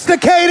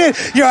sophisticated,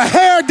 your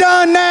hair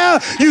done now,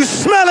 you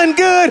smelling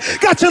good,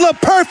 got your little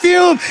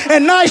perfume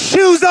and nice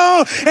shoes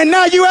on, and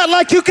now you act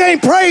like you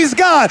can't praise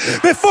God.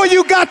 Before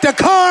you got the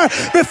car,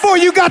 before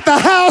you got the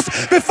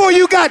house, before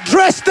you got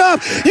dressed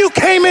up, you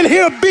came in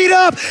here beat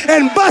up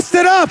and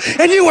busted up,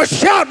 and you were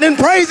shouting and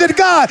praising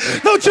God.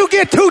 Don't you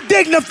get too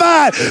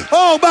dignified,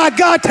 oh my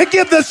God, to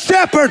give the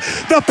shepherd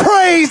the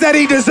praise that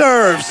he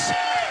deserves.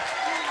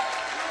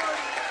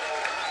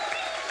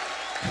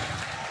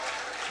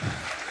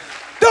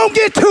 Don't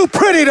get too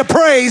pretty to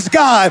praise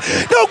God.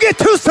 Don't get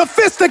too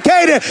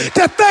sophisticated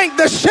to thank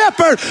the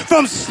shepherd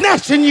from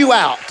snatching you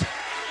out.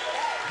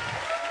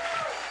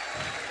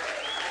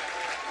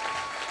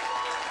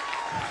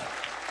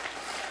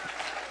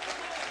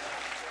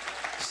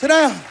 Sit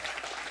down. I'm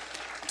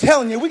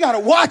telling you, we got to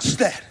watch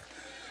that.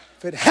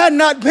 If it had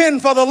not been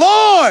for the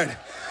Lord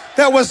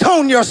that was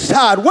on your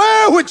side,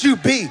 where would you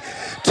be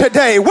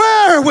today?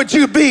 Where would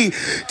you be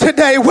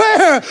today?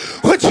 Where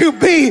would you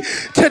be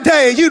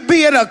today? You'd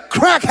be in a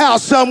crack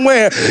house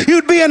somewhere.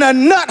 You'd be in a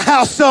nut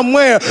house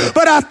somewhere.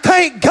 But I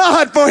thank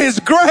God for his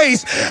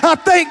grace. I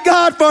thank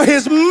God for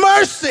his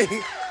mercy.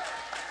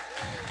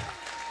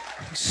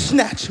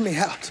 Snatch me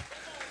out.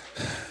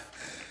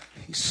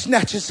 He's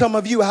snatching some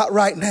of you out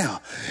right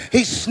now.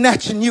 He's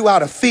snatching you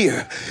out of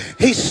fear.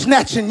 He's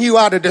snatching you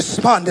out of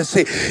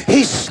despondency.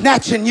 He's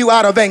snatching you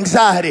out of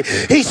anxiety.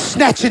 He's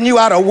snatching you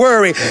out of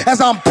worry. As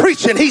I'm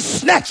preaching, he's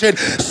snatching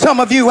some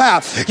of you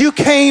out. You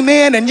came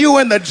in and you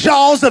were in the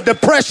jaws of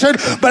depression,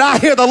 but I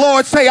hear the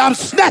Lord say, I'm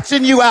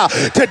snatching you out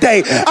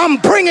today. I'm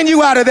bringing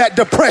you out of that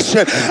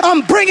depression.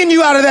 I'm bringing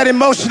you out of that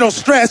emotional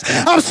stress.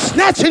 I'm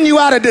snatching you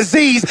out of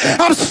disease.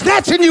 I'm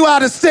snatching you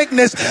out of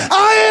sickness.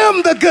 I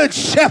am the good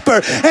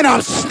shepherd, and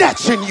I'm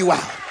snatching you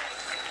out.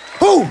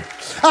 Ooh,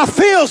 I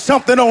feel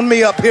something on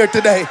me up here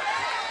today.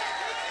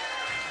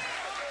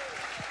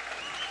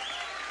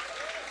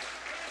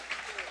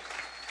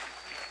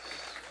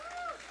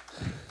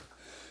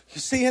 You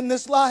see, in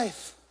this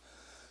life,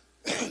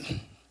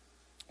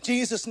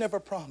 Jesus never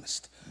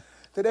promised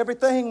that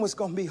everything was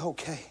going to be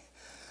okay,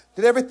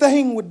 that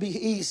everything would be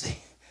easy,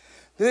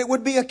 that it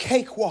would be a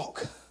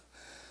cakewalk.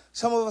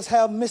 Some of us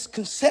have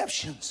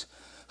misconceptions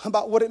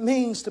about what it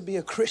means to be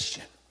a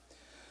Christian.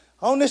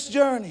 On this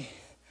journey,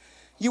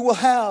 you will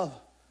have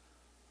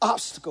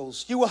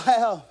obstacles. You will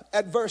have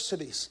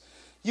adversities.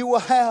 You will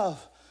have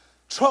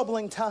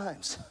troubling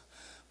times.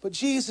 But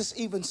Jesus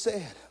even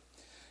said,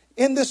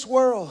 in this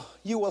world,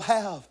 you will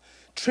have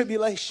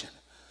tribulation.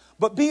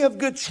 But be of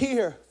good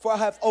cheer, for I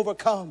have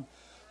overcome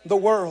the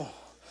world.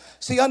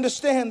 See,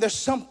 understand there's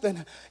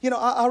something. You know,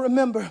 I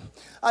remember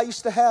I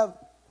used to have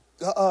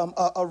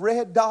a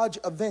red Dodge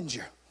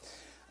Avenger.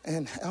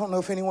 And I don't know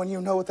if anyone of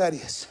you know what that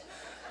is.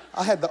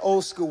 I had the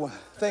old school one.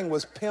 Thing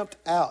was pimped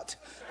out.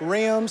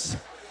 Rims,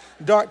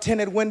 dark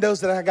tinted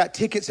windows that I got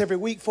tickets every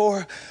week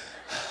for.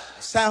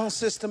 Sound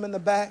system in the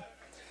back.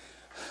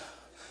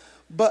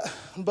 But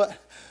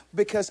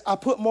because I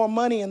put more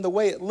money in the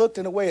way it looked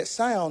and the way it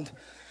sounded,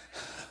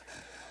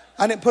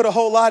 I didn't put a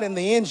whole lot in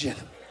the engine.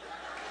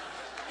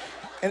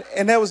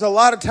 And there was a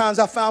lot of times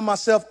I found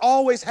myself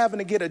always having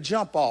to get a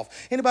jump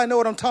off. Anybody know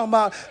what I'm talking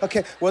about?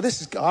 Okay, well,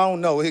 this is, I don't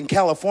know. In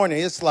California,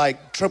 it's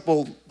like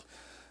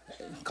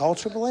call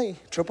AAA,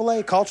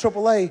 call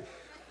AAA.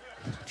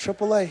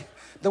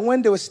 The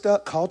window is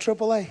stuck, call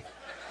AAA.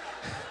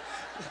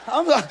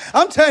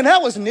 I'm telling you,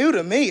 that was new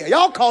to me.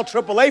 Y'all call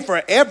AAA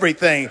for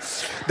everything.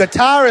 The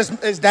tire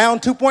is down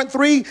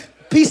 2.3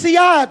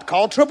 PCI,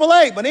 call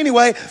AAA. But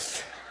anyway,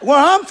 where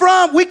I'm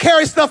from, we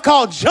carry stuff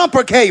called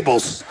jumper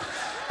cables.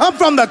 I'm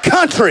from the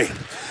country.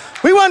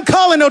 We wasn't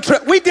calling no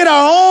trip. We did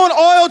our own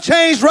oil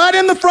change right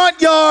in the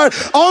front yard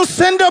on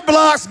cinder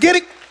blocks.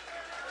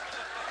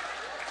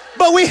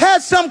 But we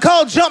had some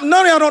called jump.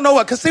 None of y'all don't know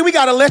what. Because see, we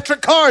got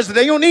electric cars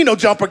today. You don't need no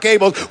jumper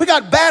cables. We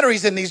got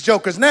batteries in these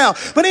jokers now.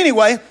 But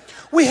anyway,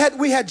 we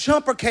had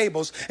jumper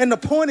cables. And the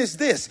point is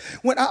this.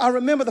 When I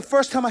remember the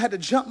first time I had to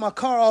jump my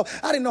car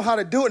off, I didn't know how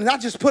to do it. And I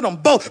just put them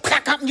both.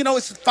 You know,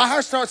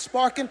 fire starts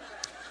sparking.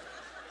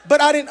 But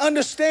I didn't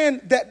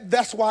understand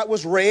that's why it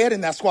was red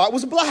and that's why it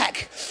was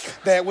black.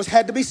 That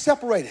had to be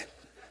separated.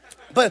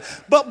 But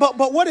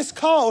what it's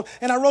called,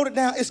 and I wrote it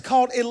down, it's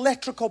called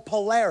electrical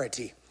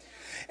polarity.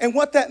 And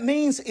what that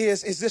means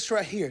is this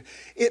right here.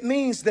 It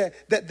means that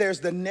there's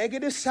the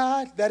negative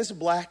side that is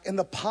black and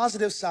the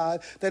positive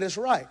side that is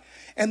right.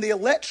 And the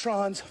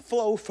electrons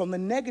flow from the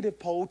negative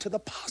pole to the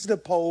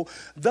positive pole,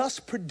 thus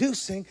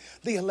producing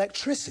the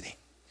electricity.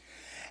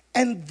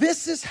 And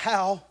this is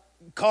how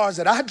cars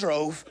that I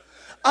drove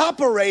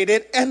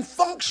operated and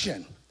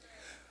functioned.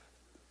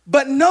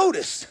 But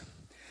notice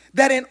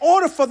that in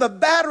order for the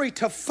battery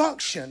to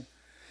function,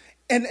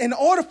 And in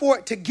order for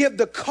it to give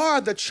the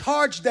car the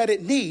charge that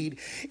it need,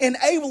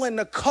 enabling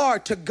the car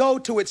to go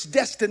to its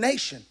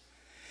destination,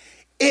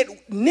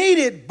 it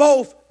needed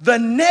both the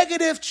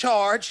negative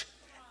charge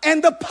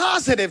and the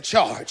positive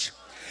charge.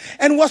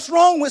 And what's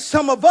wrong with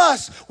some of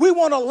us, we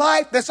want a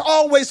life that's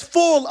always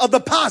full of the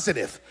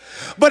positive.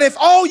 But if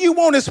all you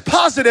want is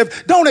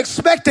positive, don't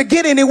expect to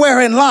get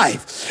anywhere in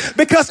life,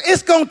 because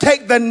it's going to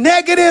take the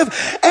negative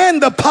and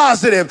the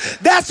positive.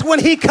 That's when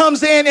he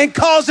comes in and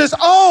causes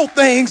all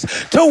things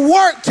to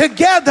work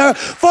together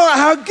for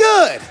our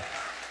good.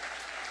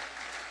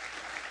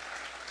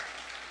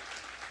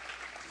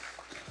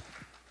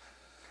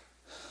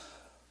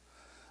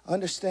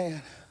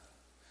 Understand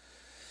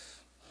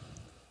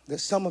that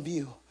some of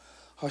you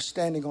are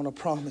standing on a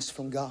promise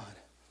from God.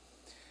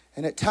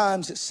 And at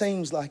times it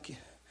seems like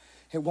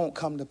it won't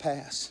come to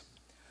pass.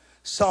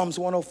 Psalms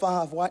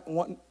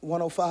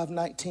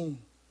 105:19.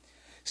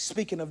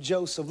 Speaking of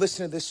Joseph,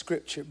 listen to this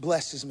scripture. It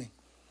blesses me.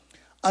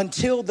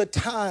 Until the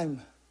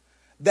time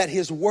that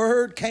his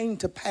word came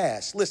to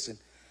pass. Listen,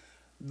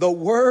 the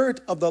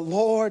word of the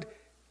Lord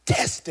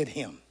tested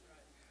him.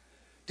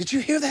 Did you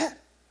hear that?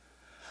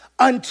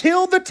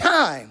 Until the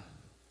time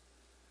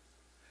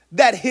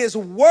that his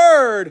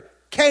word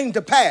came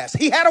to pass.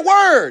 He had a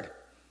word.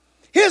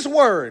 His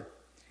word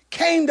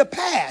came to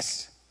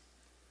pass.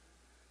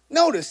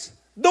 Notice,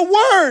 the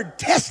word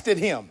tested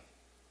him.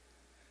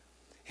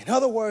 In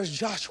other words,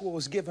 Joseph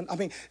was given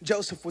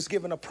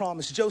a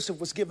promise.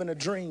 Joseph was given a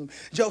dream.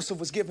 Joseph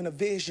was given a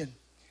vision.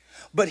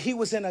 But he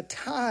was in a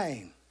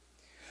time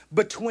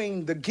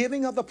between the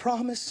giving of the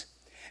promise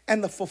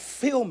and the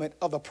fulfillment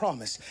of the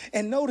promise.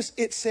 And notice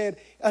it said,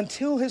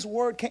 until his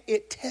word came,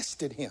 it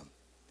tested him.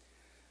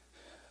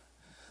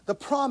 The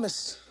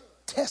promise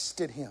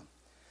tested him.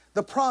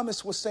 The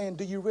promise was saying,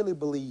 do you really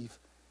believe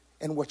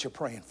in what you're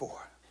praying for?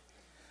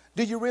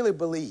 Do you really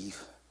believe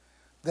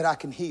that I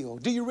can heal?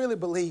 Do you really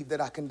believe that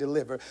I can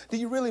deliver? Do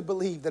you really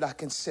believe that I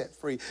can set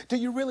free? Do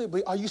you really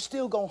believe? Are you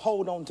still going to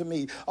hold on to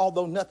me,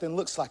 although nothing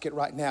looks like it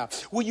right now?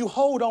 Will you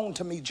hold on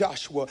to me,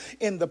 Joshua,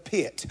 in the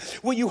pit?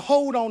 Will you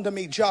hold on to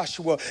me,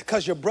 Joshua,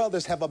 because your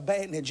brothers have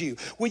abandoned you?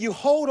 Will you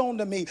hold on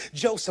to me,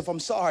 Joseph, I'm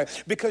sorry,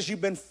 because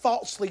you've been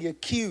falsely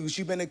accused.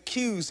 You've been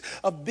accused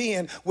of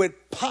being with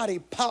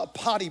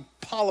Potiphar's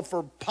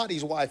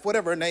wife,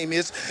 whatever her name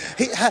is.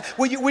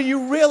 Will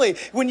you really,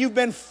 when you've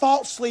been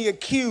falsely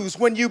accused,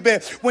 when you've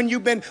been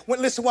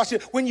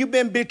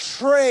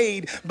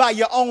betrayed by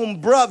your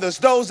own brothers,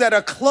 those that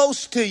are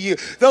close to you,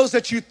 those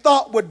that you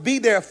thought would be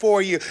there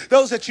for you,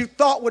 those that you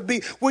thought would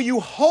be, will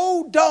you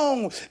hold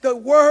on? The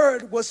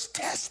word was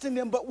testing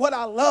them. But what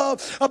I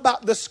love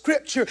about the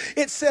scripture,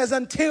 it says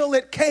until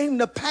it came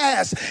to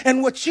pass.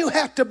 And what you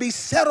have to be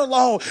settled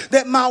on,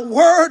 that my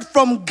word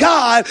from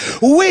God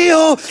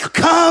will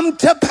come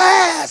to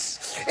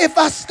pass if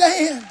I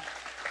stand.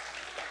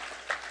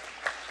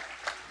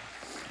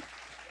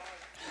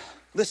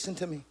 Listen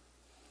to me.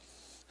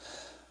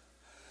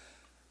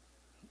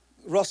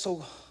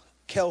 Russell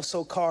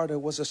Kelso Carter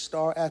was a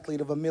star athlete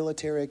of a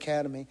military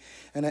academy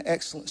and an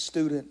excellent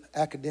student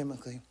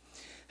academically.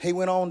 He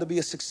went on to be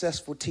a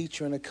successful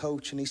teacher and a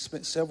coach, and he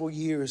spent several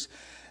years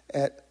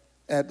as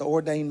an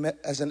ordained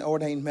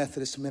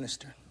Methodist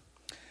minister.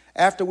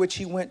 After which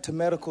he went to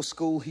medical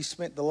school. He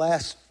spent the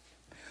last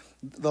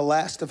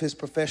of his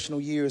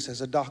professional years as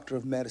a doctor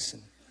of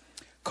medicine.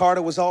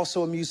 Carter was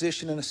also a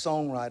musician and a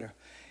songwriter.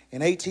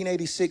 In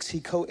 1886,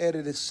 he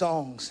co-edited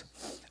songs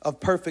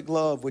of Perfect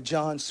Love with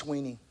John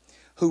Sweeney,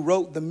 who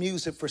wrote the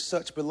music for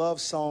such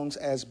beloved songs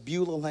as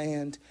Beulah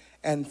Land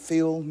and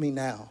Feel Me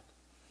Now.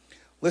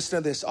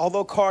 Listen to this.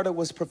 Although Carter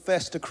was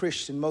professed a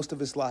Christian most of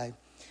his life,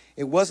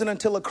 it wasn't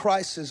until a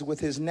crisis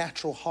with his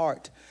natural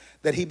heart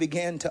that he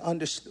began to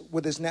understand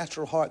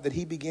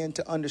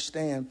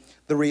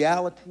the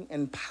reality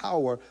and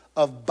power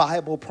of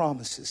Bible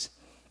promises.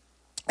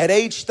 At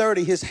age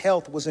 30, his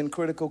health was in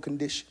critical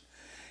condition,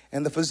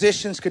 and the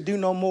physicians could do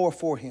no more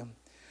for him.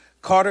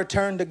 Carter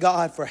turned to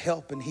God for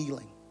help and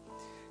healing.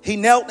 He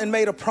knelt and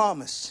made a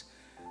promise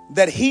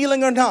that,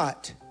 healing or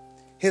not,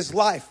 his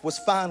life was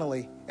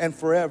finally and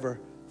forever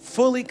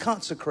fully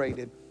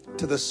consecrated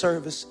to the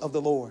service of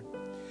the Lord.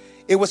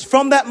 It was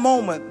from that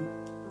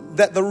moment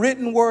that the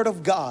written word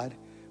of God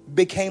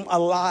became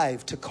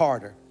alive to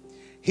Carter.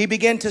 He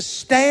began to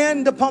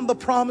stand upon the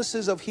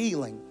promises of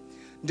healing,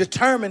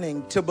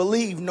 determining to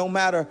believe no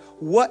matter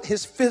what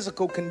his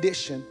physical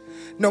condition,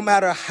 no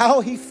matter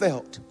how he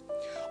felt.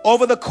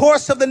 Over the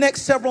course of the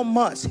next several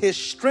months, his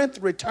strength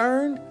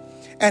returned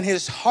and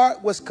his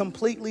heart was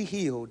completely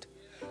healed.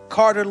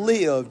 Carter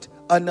lived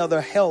another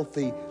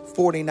healthy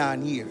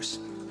 49 years.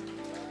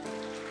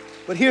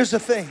 But here's the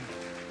thing.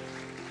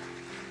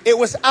 It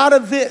was out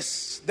of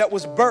this that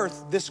was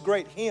birthed this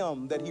great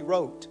hymn that he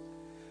wrote,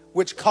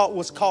 which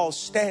was called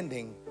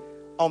Standing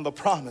on the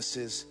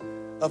Promises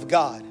of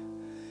God.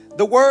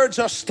 The words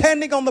are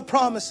standing on the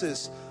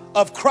promises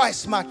of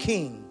Christ my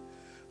King.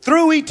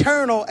 Through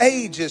eternal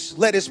ages,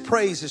 let his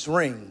praises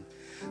ring.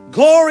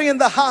 Glory in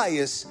the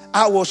highest,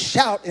 I will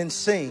shout and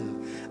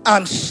sing.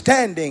 I'm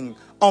standing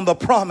on the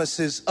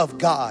promises of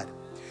God.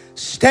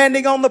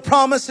 standing on the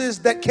promises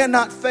that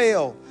cannot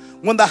fail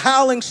when the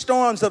howling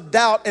storms of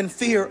doubt and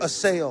fear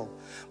assail.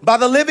 By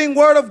the living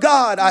word of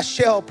God, I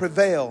shall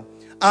prevail.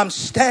 I'm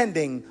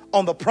standing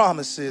on the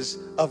promises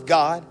of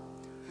God.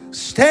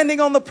 Standing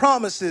on the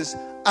promises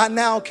I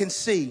now can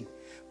see.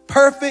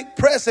 Perfect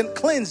present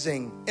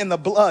cleansing in the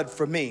blood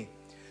for me.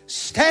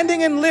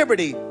 Standing in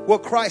liberty where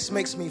Christ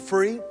makes me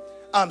free.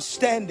 I'm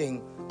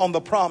standing on the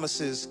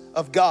promises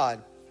of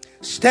God.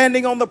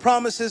 Standing on the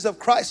promises of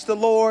Christ the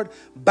Lord,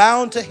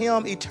 bound to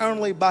him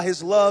eternally by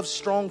his love's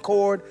strong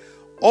cord,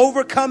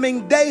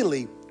 overcoming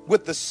daily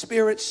with the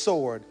Spirit's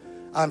sword.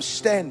 I'm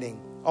standing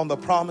on the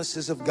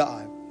promises of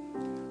God.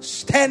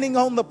 Standing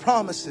on the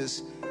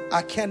promises,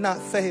 I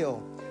cannot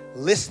fail.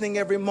 Listening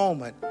every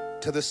moment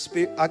to the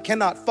Spirit. I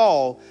cannot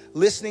fall.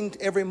 Listening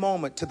every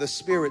moment to the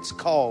Spirit's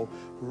call.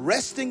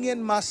 Resting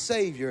in my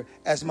Savior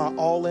as my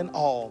all in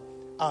all.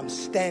 I'm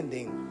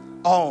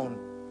standing on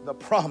the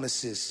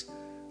promises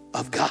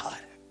of God.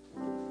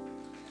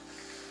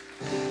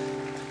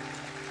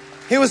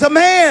 He was a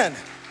man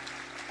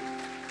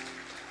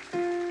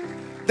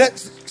that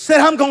said,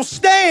 I'm going to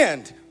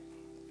stand.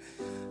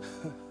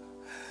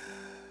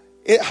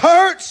 It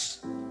hurts.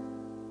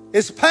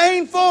 It's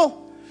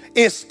painful.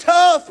 It's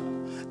tough.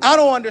 I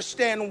don't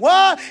understand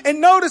why. And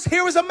notice,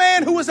 here was a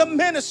man who was a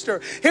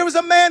minister. Here was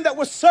a man that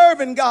was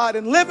serving God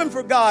and living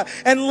for God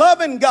and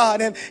loving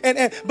God.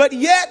 But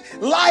yet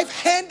life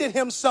handed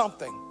him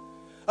something,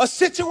 a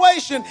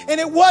situation. And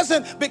it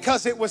wasn't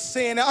because it was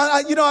sin.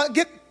 I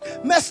get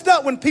messed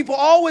up when people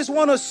always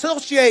want to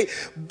associate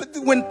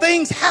when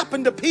things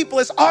happen to people,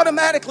 it's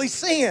automatically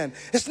sin.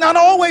 It's not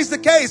always the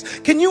case.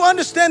 Can you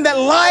understand that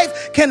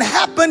life can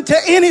happen to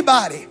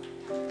anybody?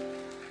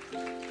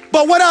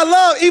 But what I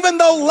love, even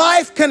though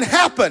life can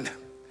happen,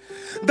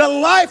 the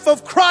life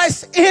of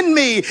Christ in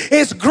me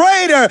is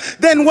greater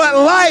than what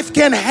life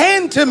can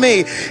hand to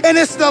me. And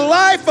it's the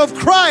life of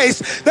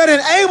Christ that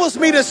enables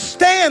me to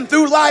stand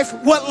through life,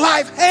 what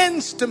life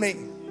hands to me.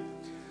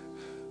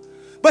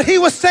 But he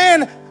was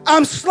saying,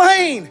 I'm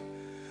slain,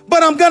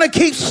 but I'm going to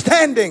keep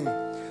standing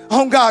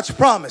on God's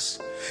promise.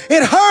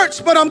 It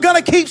hurts, but I'm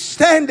going to keep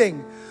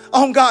standing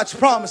on God's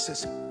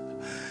promises.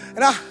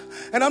 And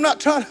I'm not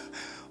trying to,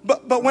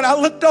 but when I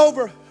looked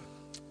over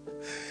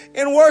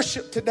in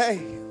worship today,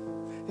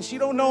 and she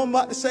don't know I'm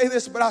about to say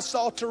this, but I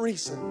saw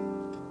Teresa.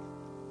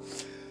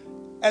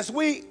 As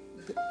we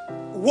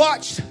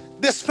watched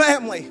this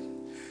family,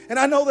 and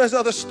I know there's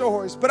other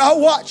stories, but I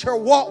watch her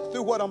walk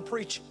through what I'm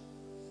preaching.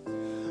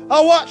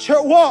 I watch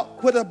her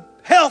walk with a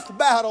health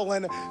battle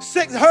and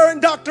sick. Her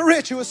and Dr.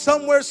 Rich, who was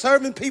somewhere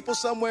serving people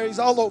somewhere. He's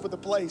all over the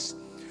place.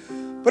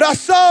 But I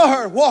saw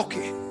her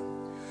walking.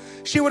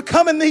 She would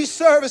come in these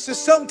services,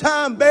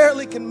 sometime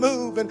barely can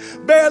move and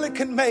barely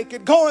can make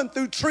it, going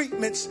through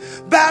treatments,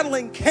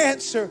 battling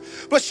cancer.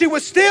 But she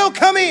would still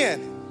come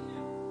in.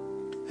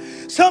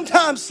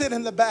 Sometimes sit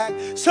in the back,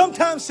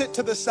 sometimes sit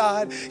to the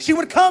side. She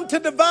would come to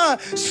Divine,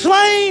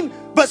 slain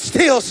but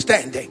still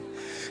standing.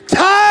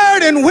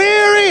 Tired and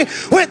weary,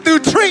 went through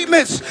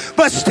treatments,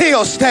 but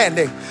still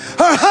standing.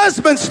 Her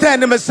husband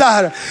standing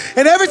beside her.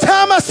 And every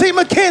time I see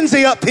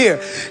Mackenzie up here,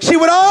 she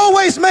would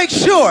always make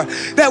sure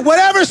that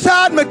whatever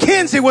side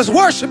Mackenzie was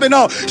worshiping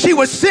on, she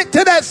would sit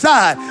to that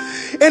side.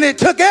 And it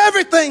took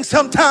everything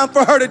sometime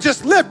for her to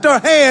just lift her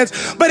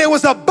hands. But it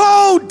was a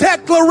bold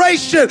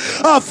declaration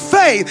of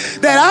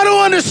faith that I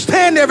don't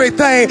understand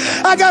everything.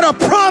 I got a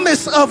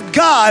promise of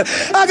God.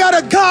 I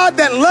got a God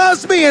that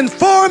loves me and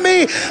for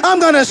me. I'm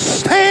going to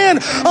stand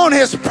on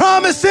his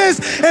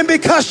promises. And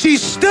because she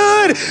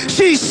stood,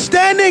 she's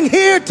standing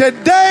here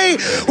today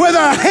with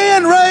her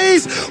hand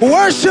raised,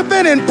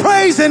 worshiping and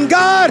praising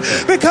God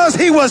because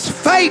he was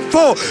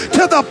faithful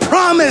to the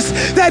promise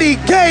that he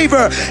gave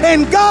her.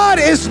 And God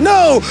is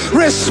no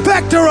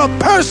respecter of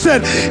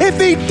person. If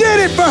he did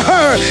it for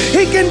her,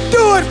 he can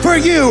do it for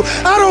you.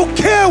 I don't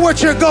care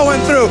what you're going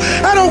through.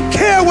 I don't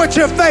care what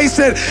you're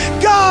facing.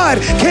 God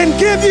can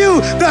give you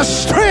the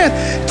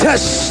strength to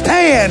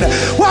stand.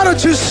 Why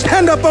don't you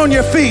stand up on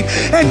your feet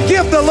and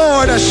give the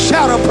Lord a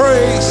shout of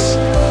praise?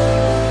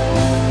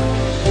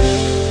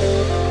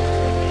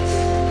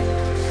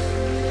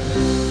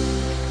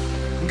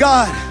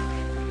 God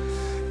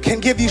can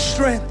give you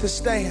strength to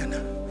stand.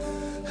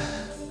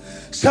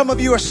 Some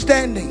of you are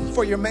standing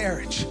for your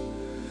marriage.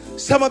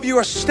 Some of you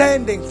are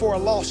standing for a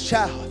lost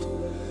child,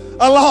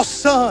 a lost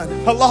son,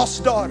 a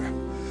lost daughter.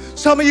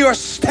 Some of you are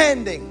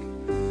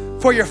standing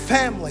for your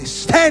family,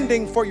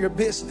 standing for your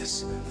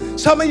business.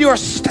 Some of you are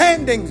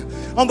standing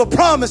on the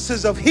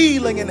promises of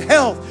healing and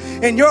health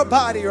in your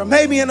body or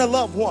maybe in a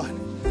loved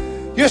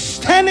one. You're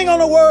standing on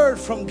a word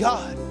from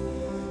God.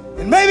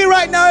 And maybe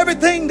right now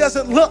everything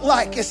doesn't look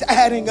like it's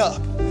adding up.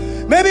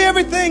 Maybe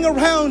everything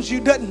around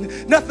you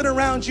nothing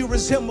around you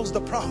resembles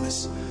the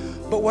promise.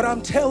 But what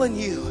I'm telling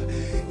you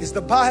is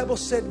the Bible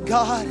said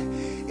God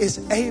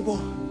is able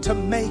to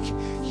make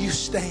you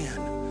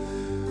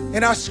stand.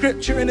 In our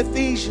scripture in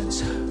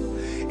Ephesians,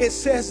 it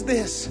says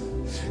this: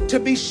 to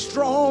be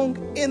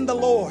strong in the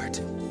Lord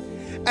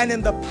and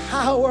in the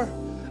power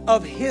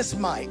of his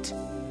might.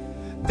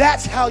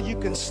 That's how you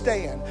can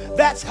stand.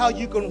 That's how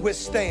you can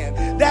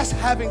withstand. That's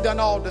having done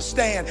all to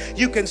stand.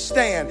 You can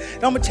stand.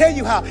 And I'm going to tell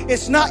you how.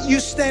 It's not you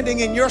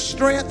standing in your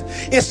strength.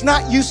 It's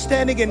not you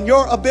standing in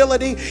your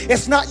ability.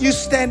 It's not you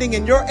standing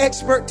in your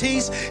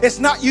expertise. It's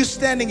not you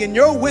standing in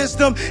your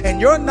wisdom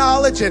and your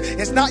knowledge. And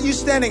it's not you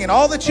standing in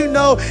all that you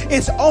know.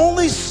 It's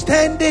only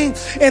standing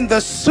in the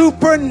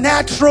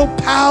supernatural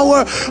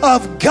power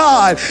of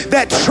God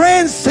that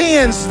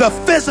transcends the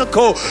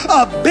physical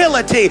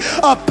ability.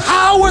 A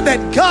power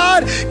that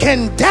God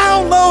can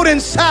download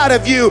inside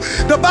of you.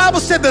 The Bible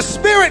said the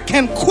Spirit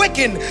can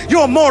quicken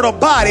your mortal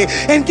body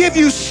and give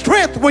you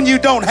strength when you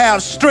don't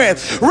have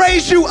strength.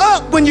 Raise you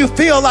up when you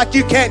feel like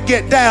you can't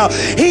get down.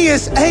 He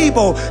is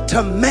able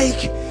to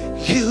make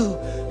you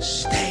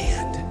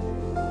stand.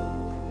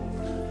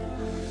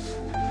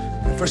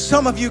 And for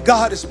some of you,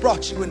 God has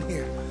brought you in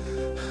here.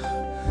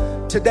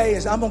 Today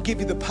is, I'm going to give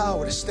you the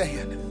power to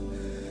stand.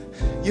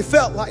 You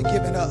felt like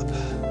giving up.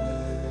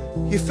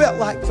 You felt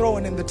like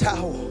throwing in the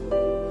towel.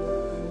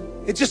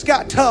 It just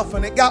got tough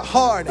and it got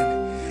hard,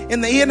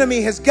 and the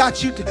enemy had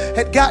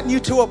gotten you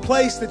to a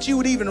place that you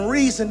had even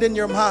reasoned in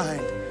your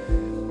mind,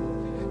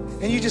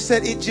 and you just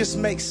said it just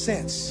makes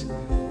sense.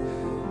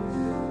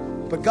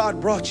 But God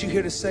brought you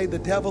here to say the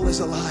devil is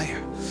a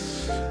liar.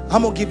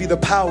 I'm gonna give you the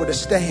power to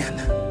stand.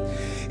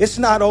 It's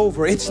not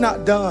over. It's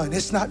not done.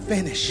 It's not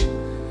finished.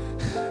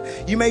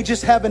 You may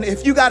just have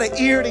if you got an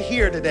ear to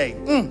hear today.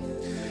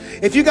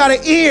 If you got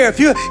an ear,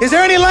 is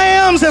there any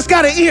lambs that's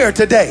got an ear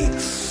today?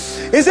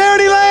 Is there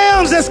any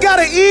lambs that's got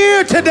an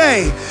ear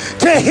today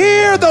to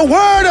hear the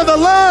word of the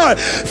Lord?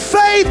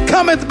 Faith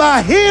cometh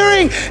by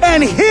hearing,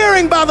 and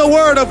hearing by the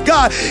word of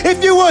God.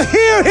 If you will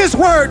hear his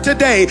word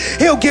today,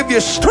 he'll give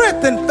you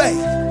strength and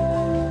faith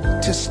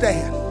to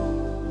stand.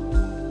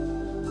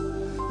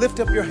 Lift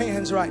up your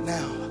hands right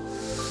now.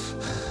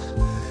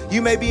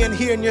 You may be in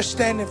here and you're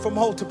standing for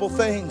multiple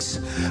things.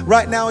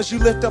 Right now, as you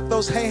lift up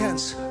those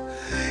hands,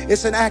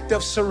 it's an act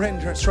of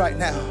surrenderance right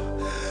now.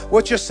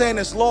 What you're saying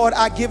is, Lord,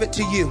 I give it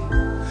to you.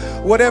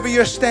 Whatever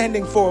you're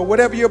standing for,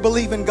 whatever you're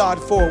believing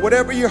God for,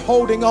 whatever you're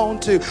holding on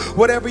to,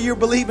 whatever you're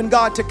believing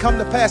God to come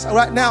to pass,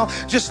 right now,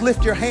 just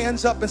lift your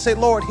hands up and say,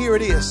 Lord, here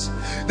it is.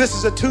 This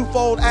is a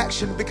twofold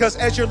action, because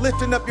as you're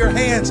lifting up your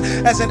hands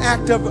as an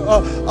act of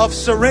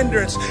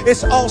surrenderance,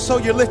 it's also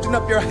you're lifting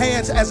up your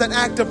hands as an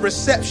act of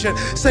reception,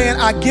 saying,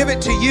 I give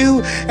it to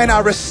you and I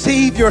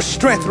receive your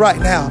strength right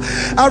now.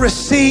 I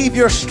receive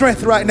your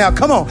strength right now.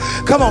 Come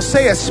on,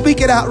 say it.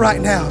 Speak it out right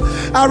now.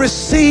 I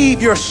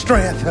receive your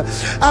strength.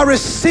 I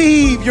receive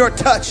your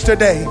touch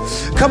today.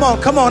 Come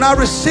on. I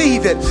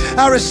receive it.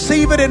 I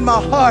receive it in my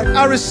heart.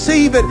 I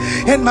receive it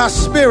in my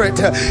spirit.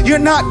 You're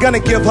not going to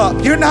give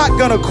up. You're not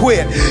going to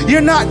quit. You're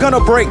not going to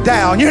break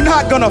down. You're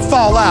not going to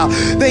fall out.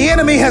 The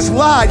enemy has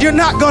lied. You're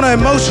not going to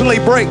emotionally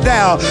break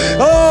down.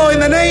 Oh, in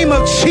the name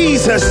of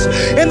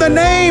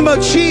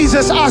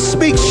Jesus, I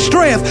speak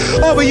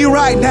strength over you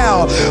right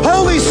now.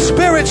 Holy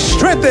Spirit,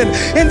 strengthen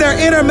in their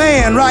inner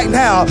man right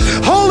now.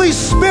 Holy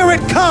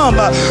Spirit, come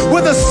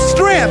with a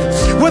strength,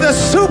 with a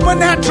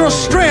supernatural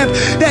strength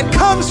that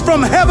comes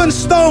from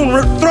heaven's throne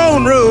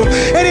room,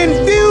 and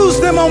infuse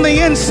them on the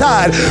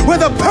inside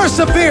with a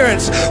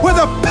perseverance, with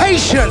a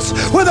patience,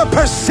 with a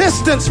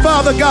persistence,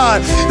 Father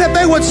God, that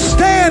they would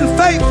stand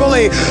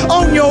faithfully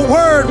on your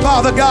word,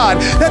 Father God,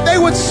 that they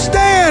would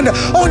stand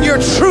on your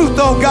truth,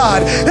 oh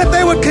God, that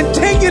they would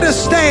continue to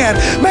stand.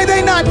 May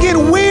they not get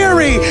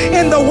weary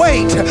in the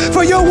wait,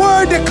 for your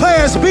word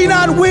declares, be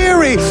not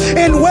weary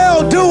in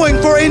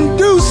well-doing, for in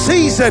due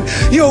season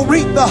you'll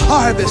reap the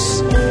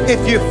harvest if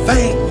you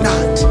faint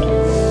not.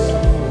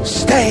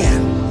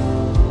 Stand.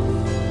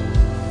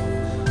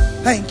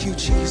 Thank you,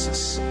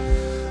 Jesus.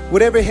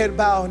 With every head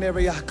bowed and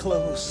every eye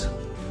closed,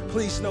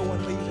 please no one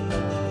leaving.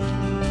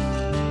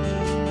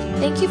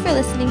 Thank you for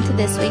listening to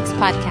this week's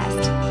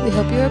podcast. We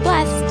hope you were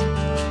blessed.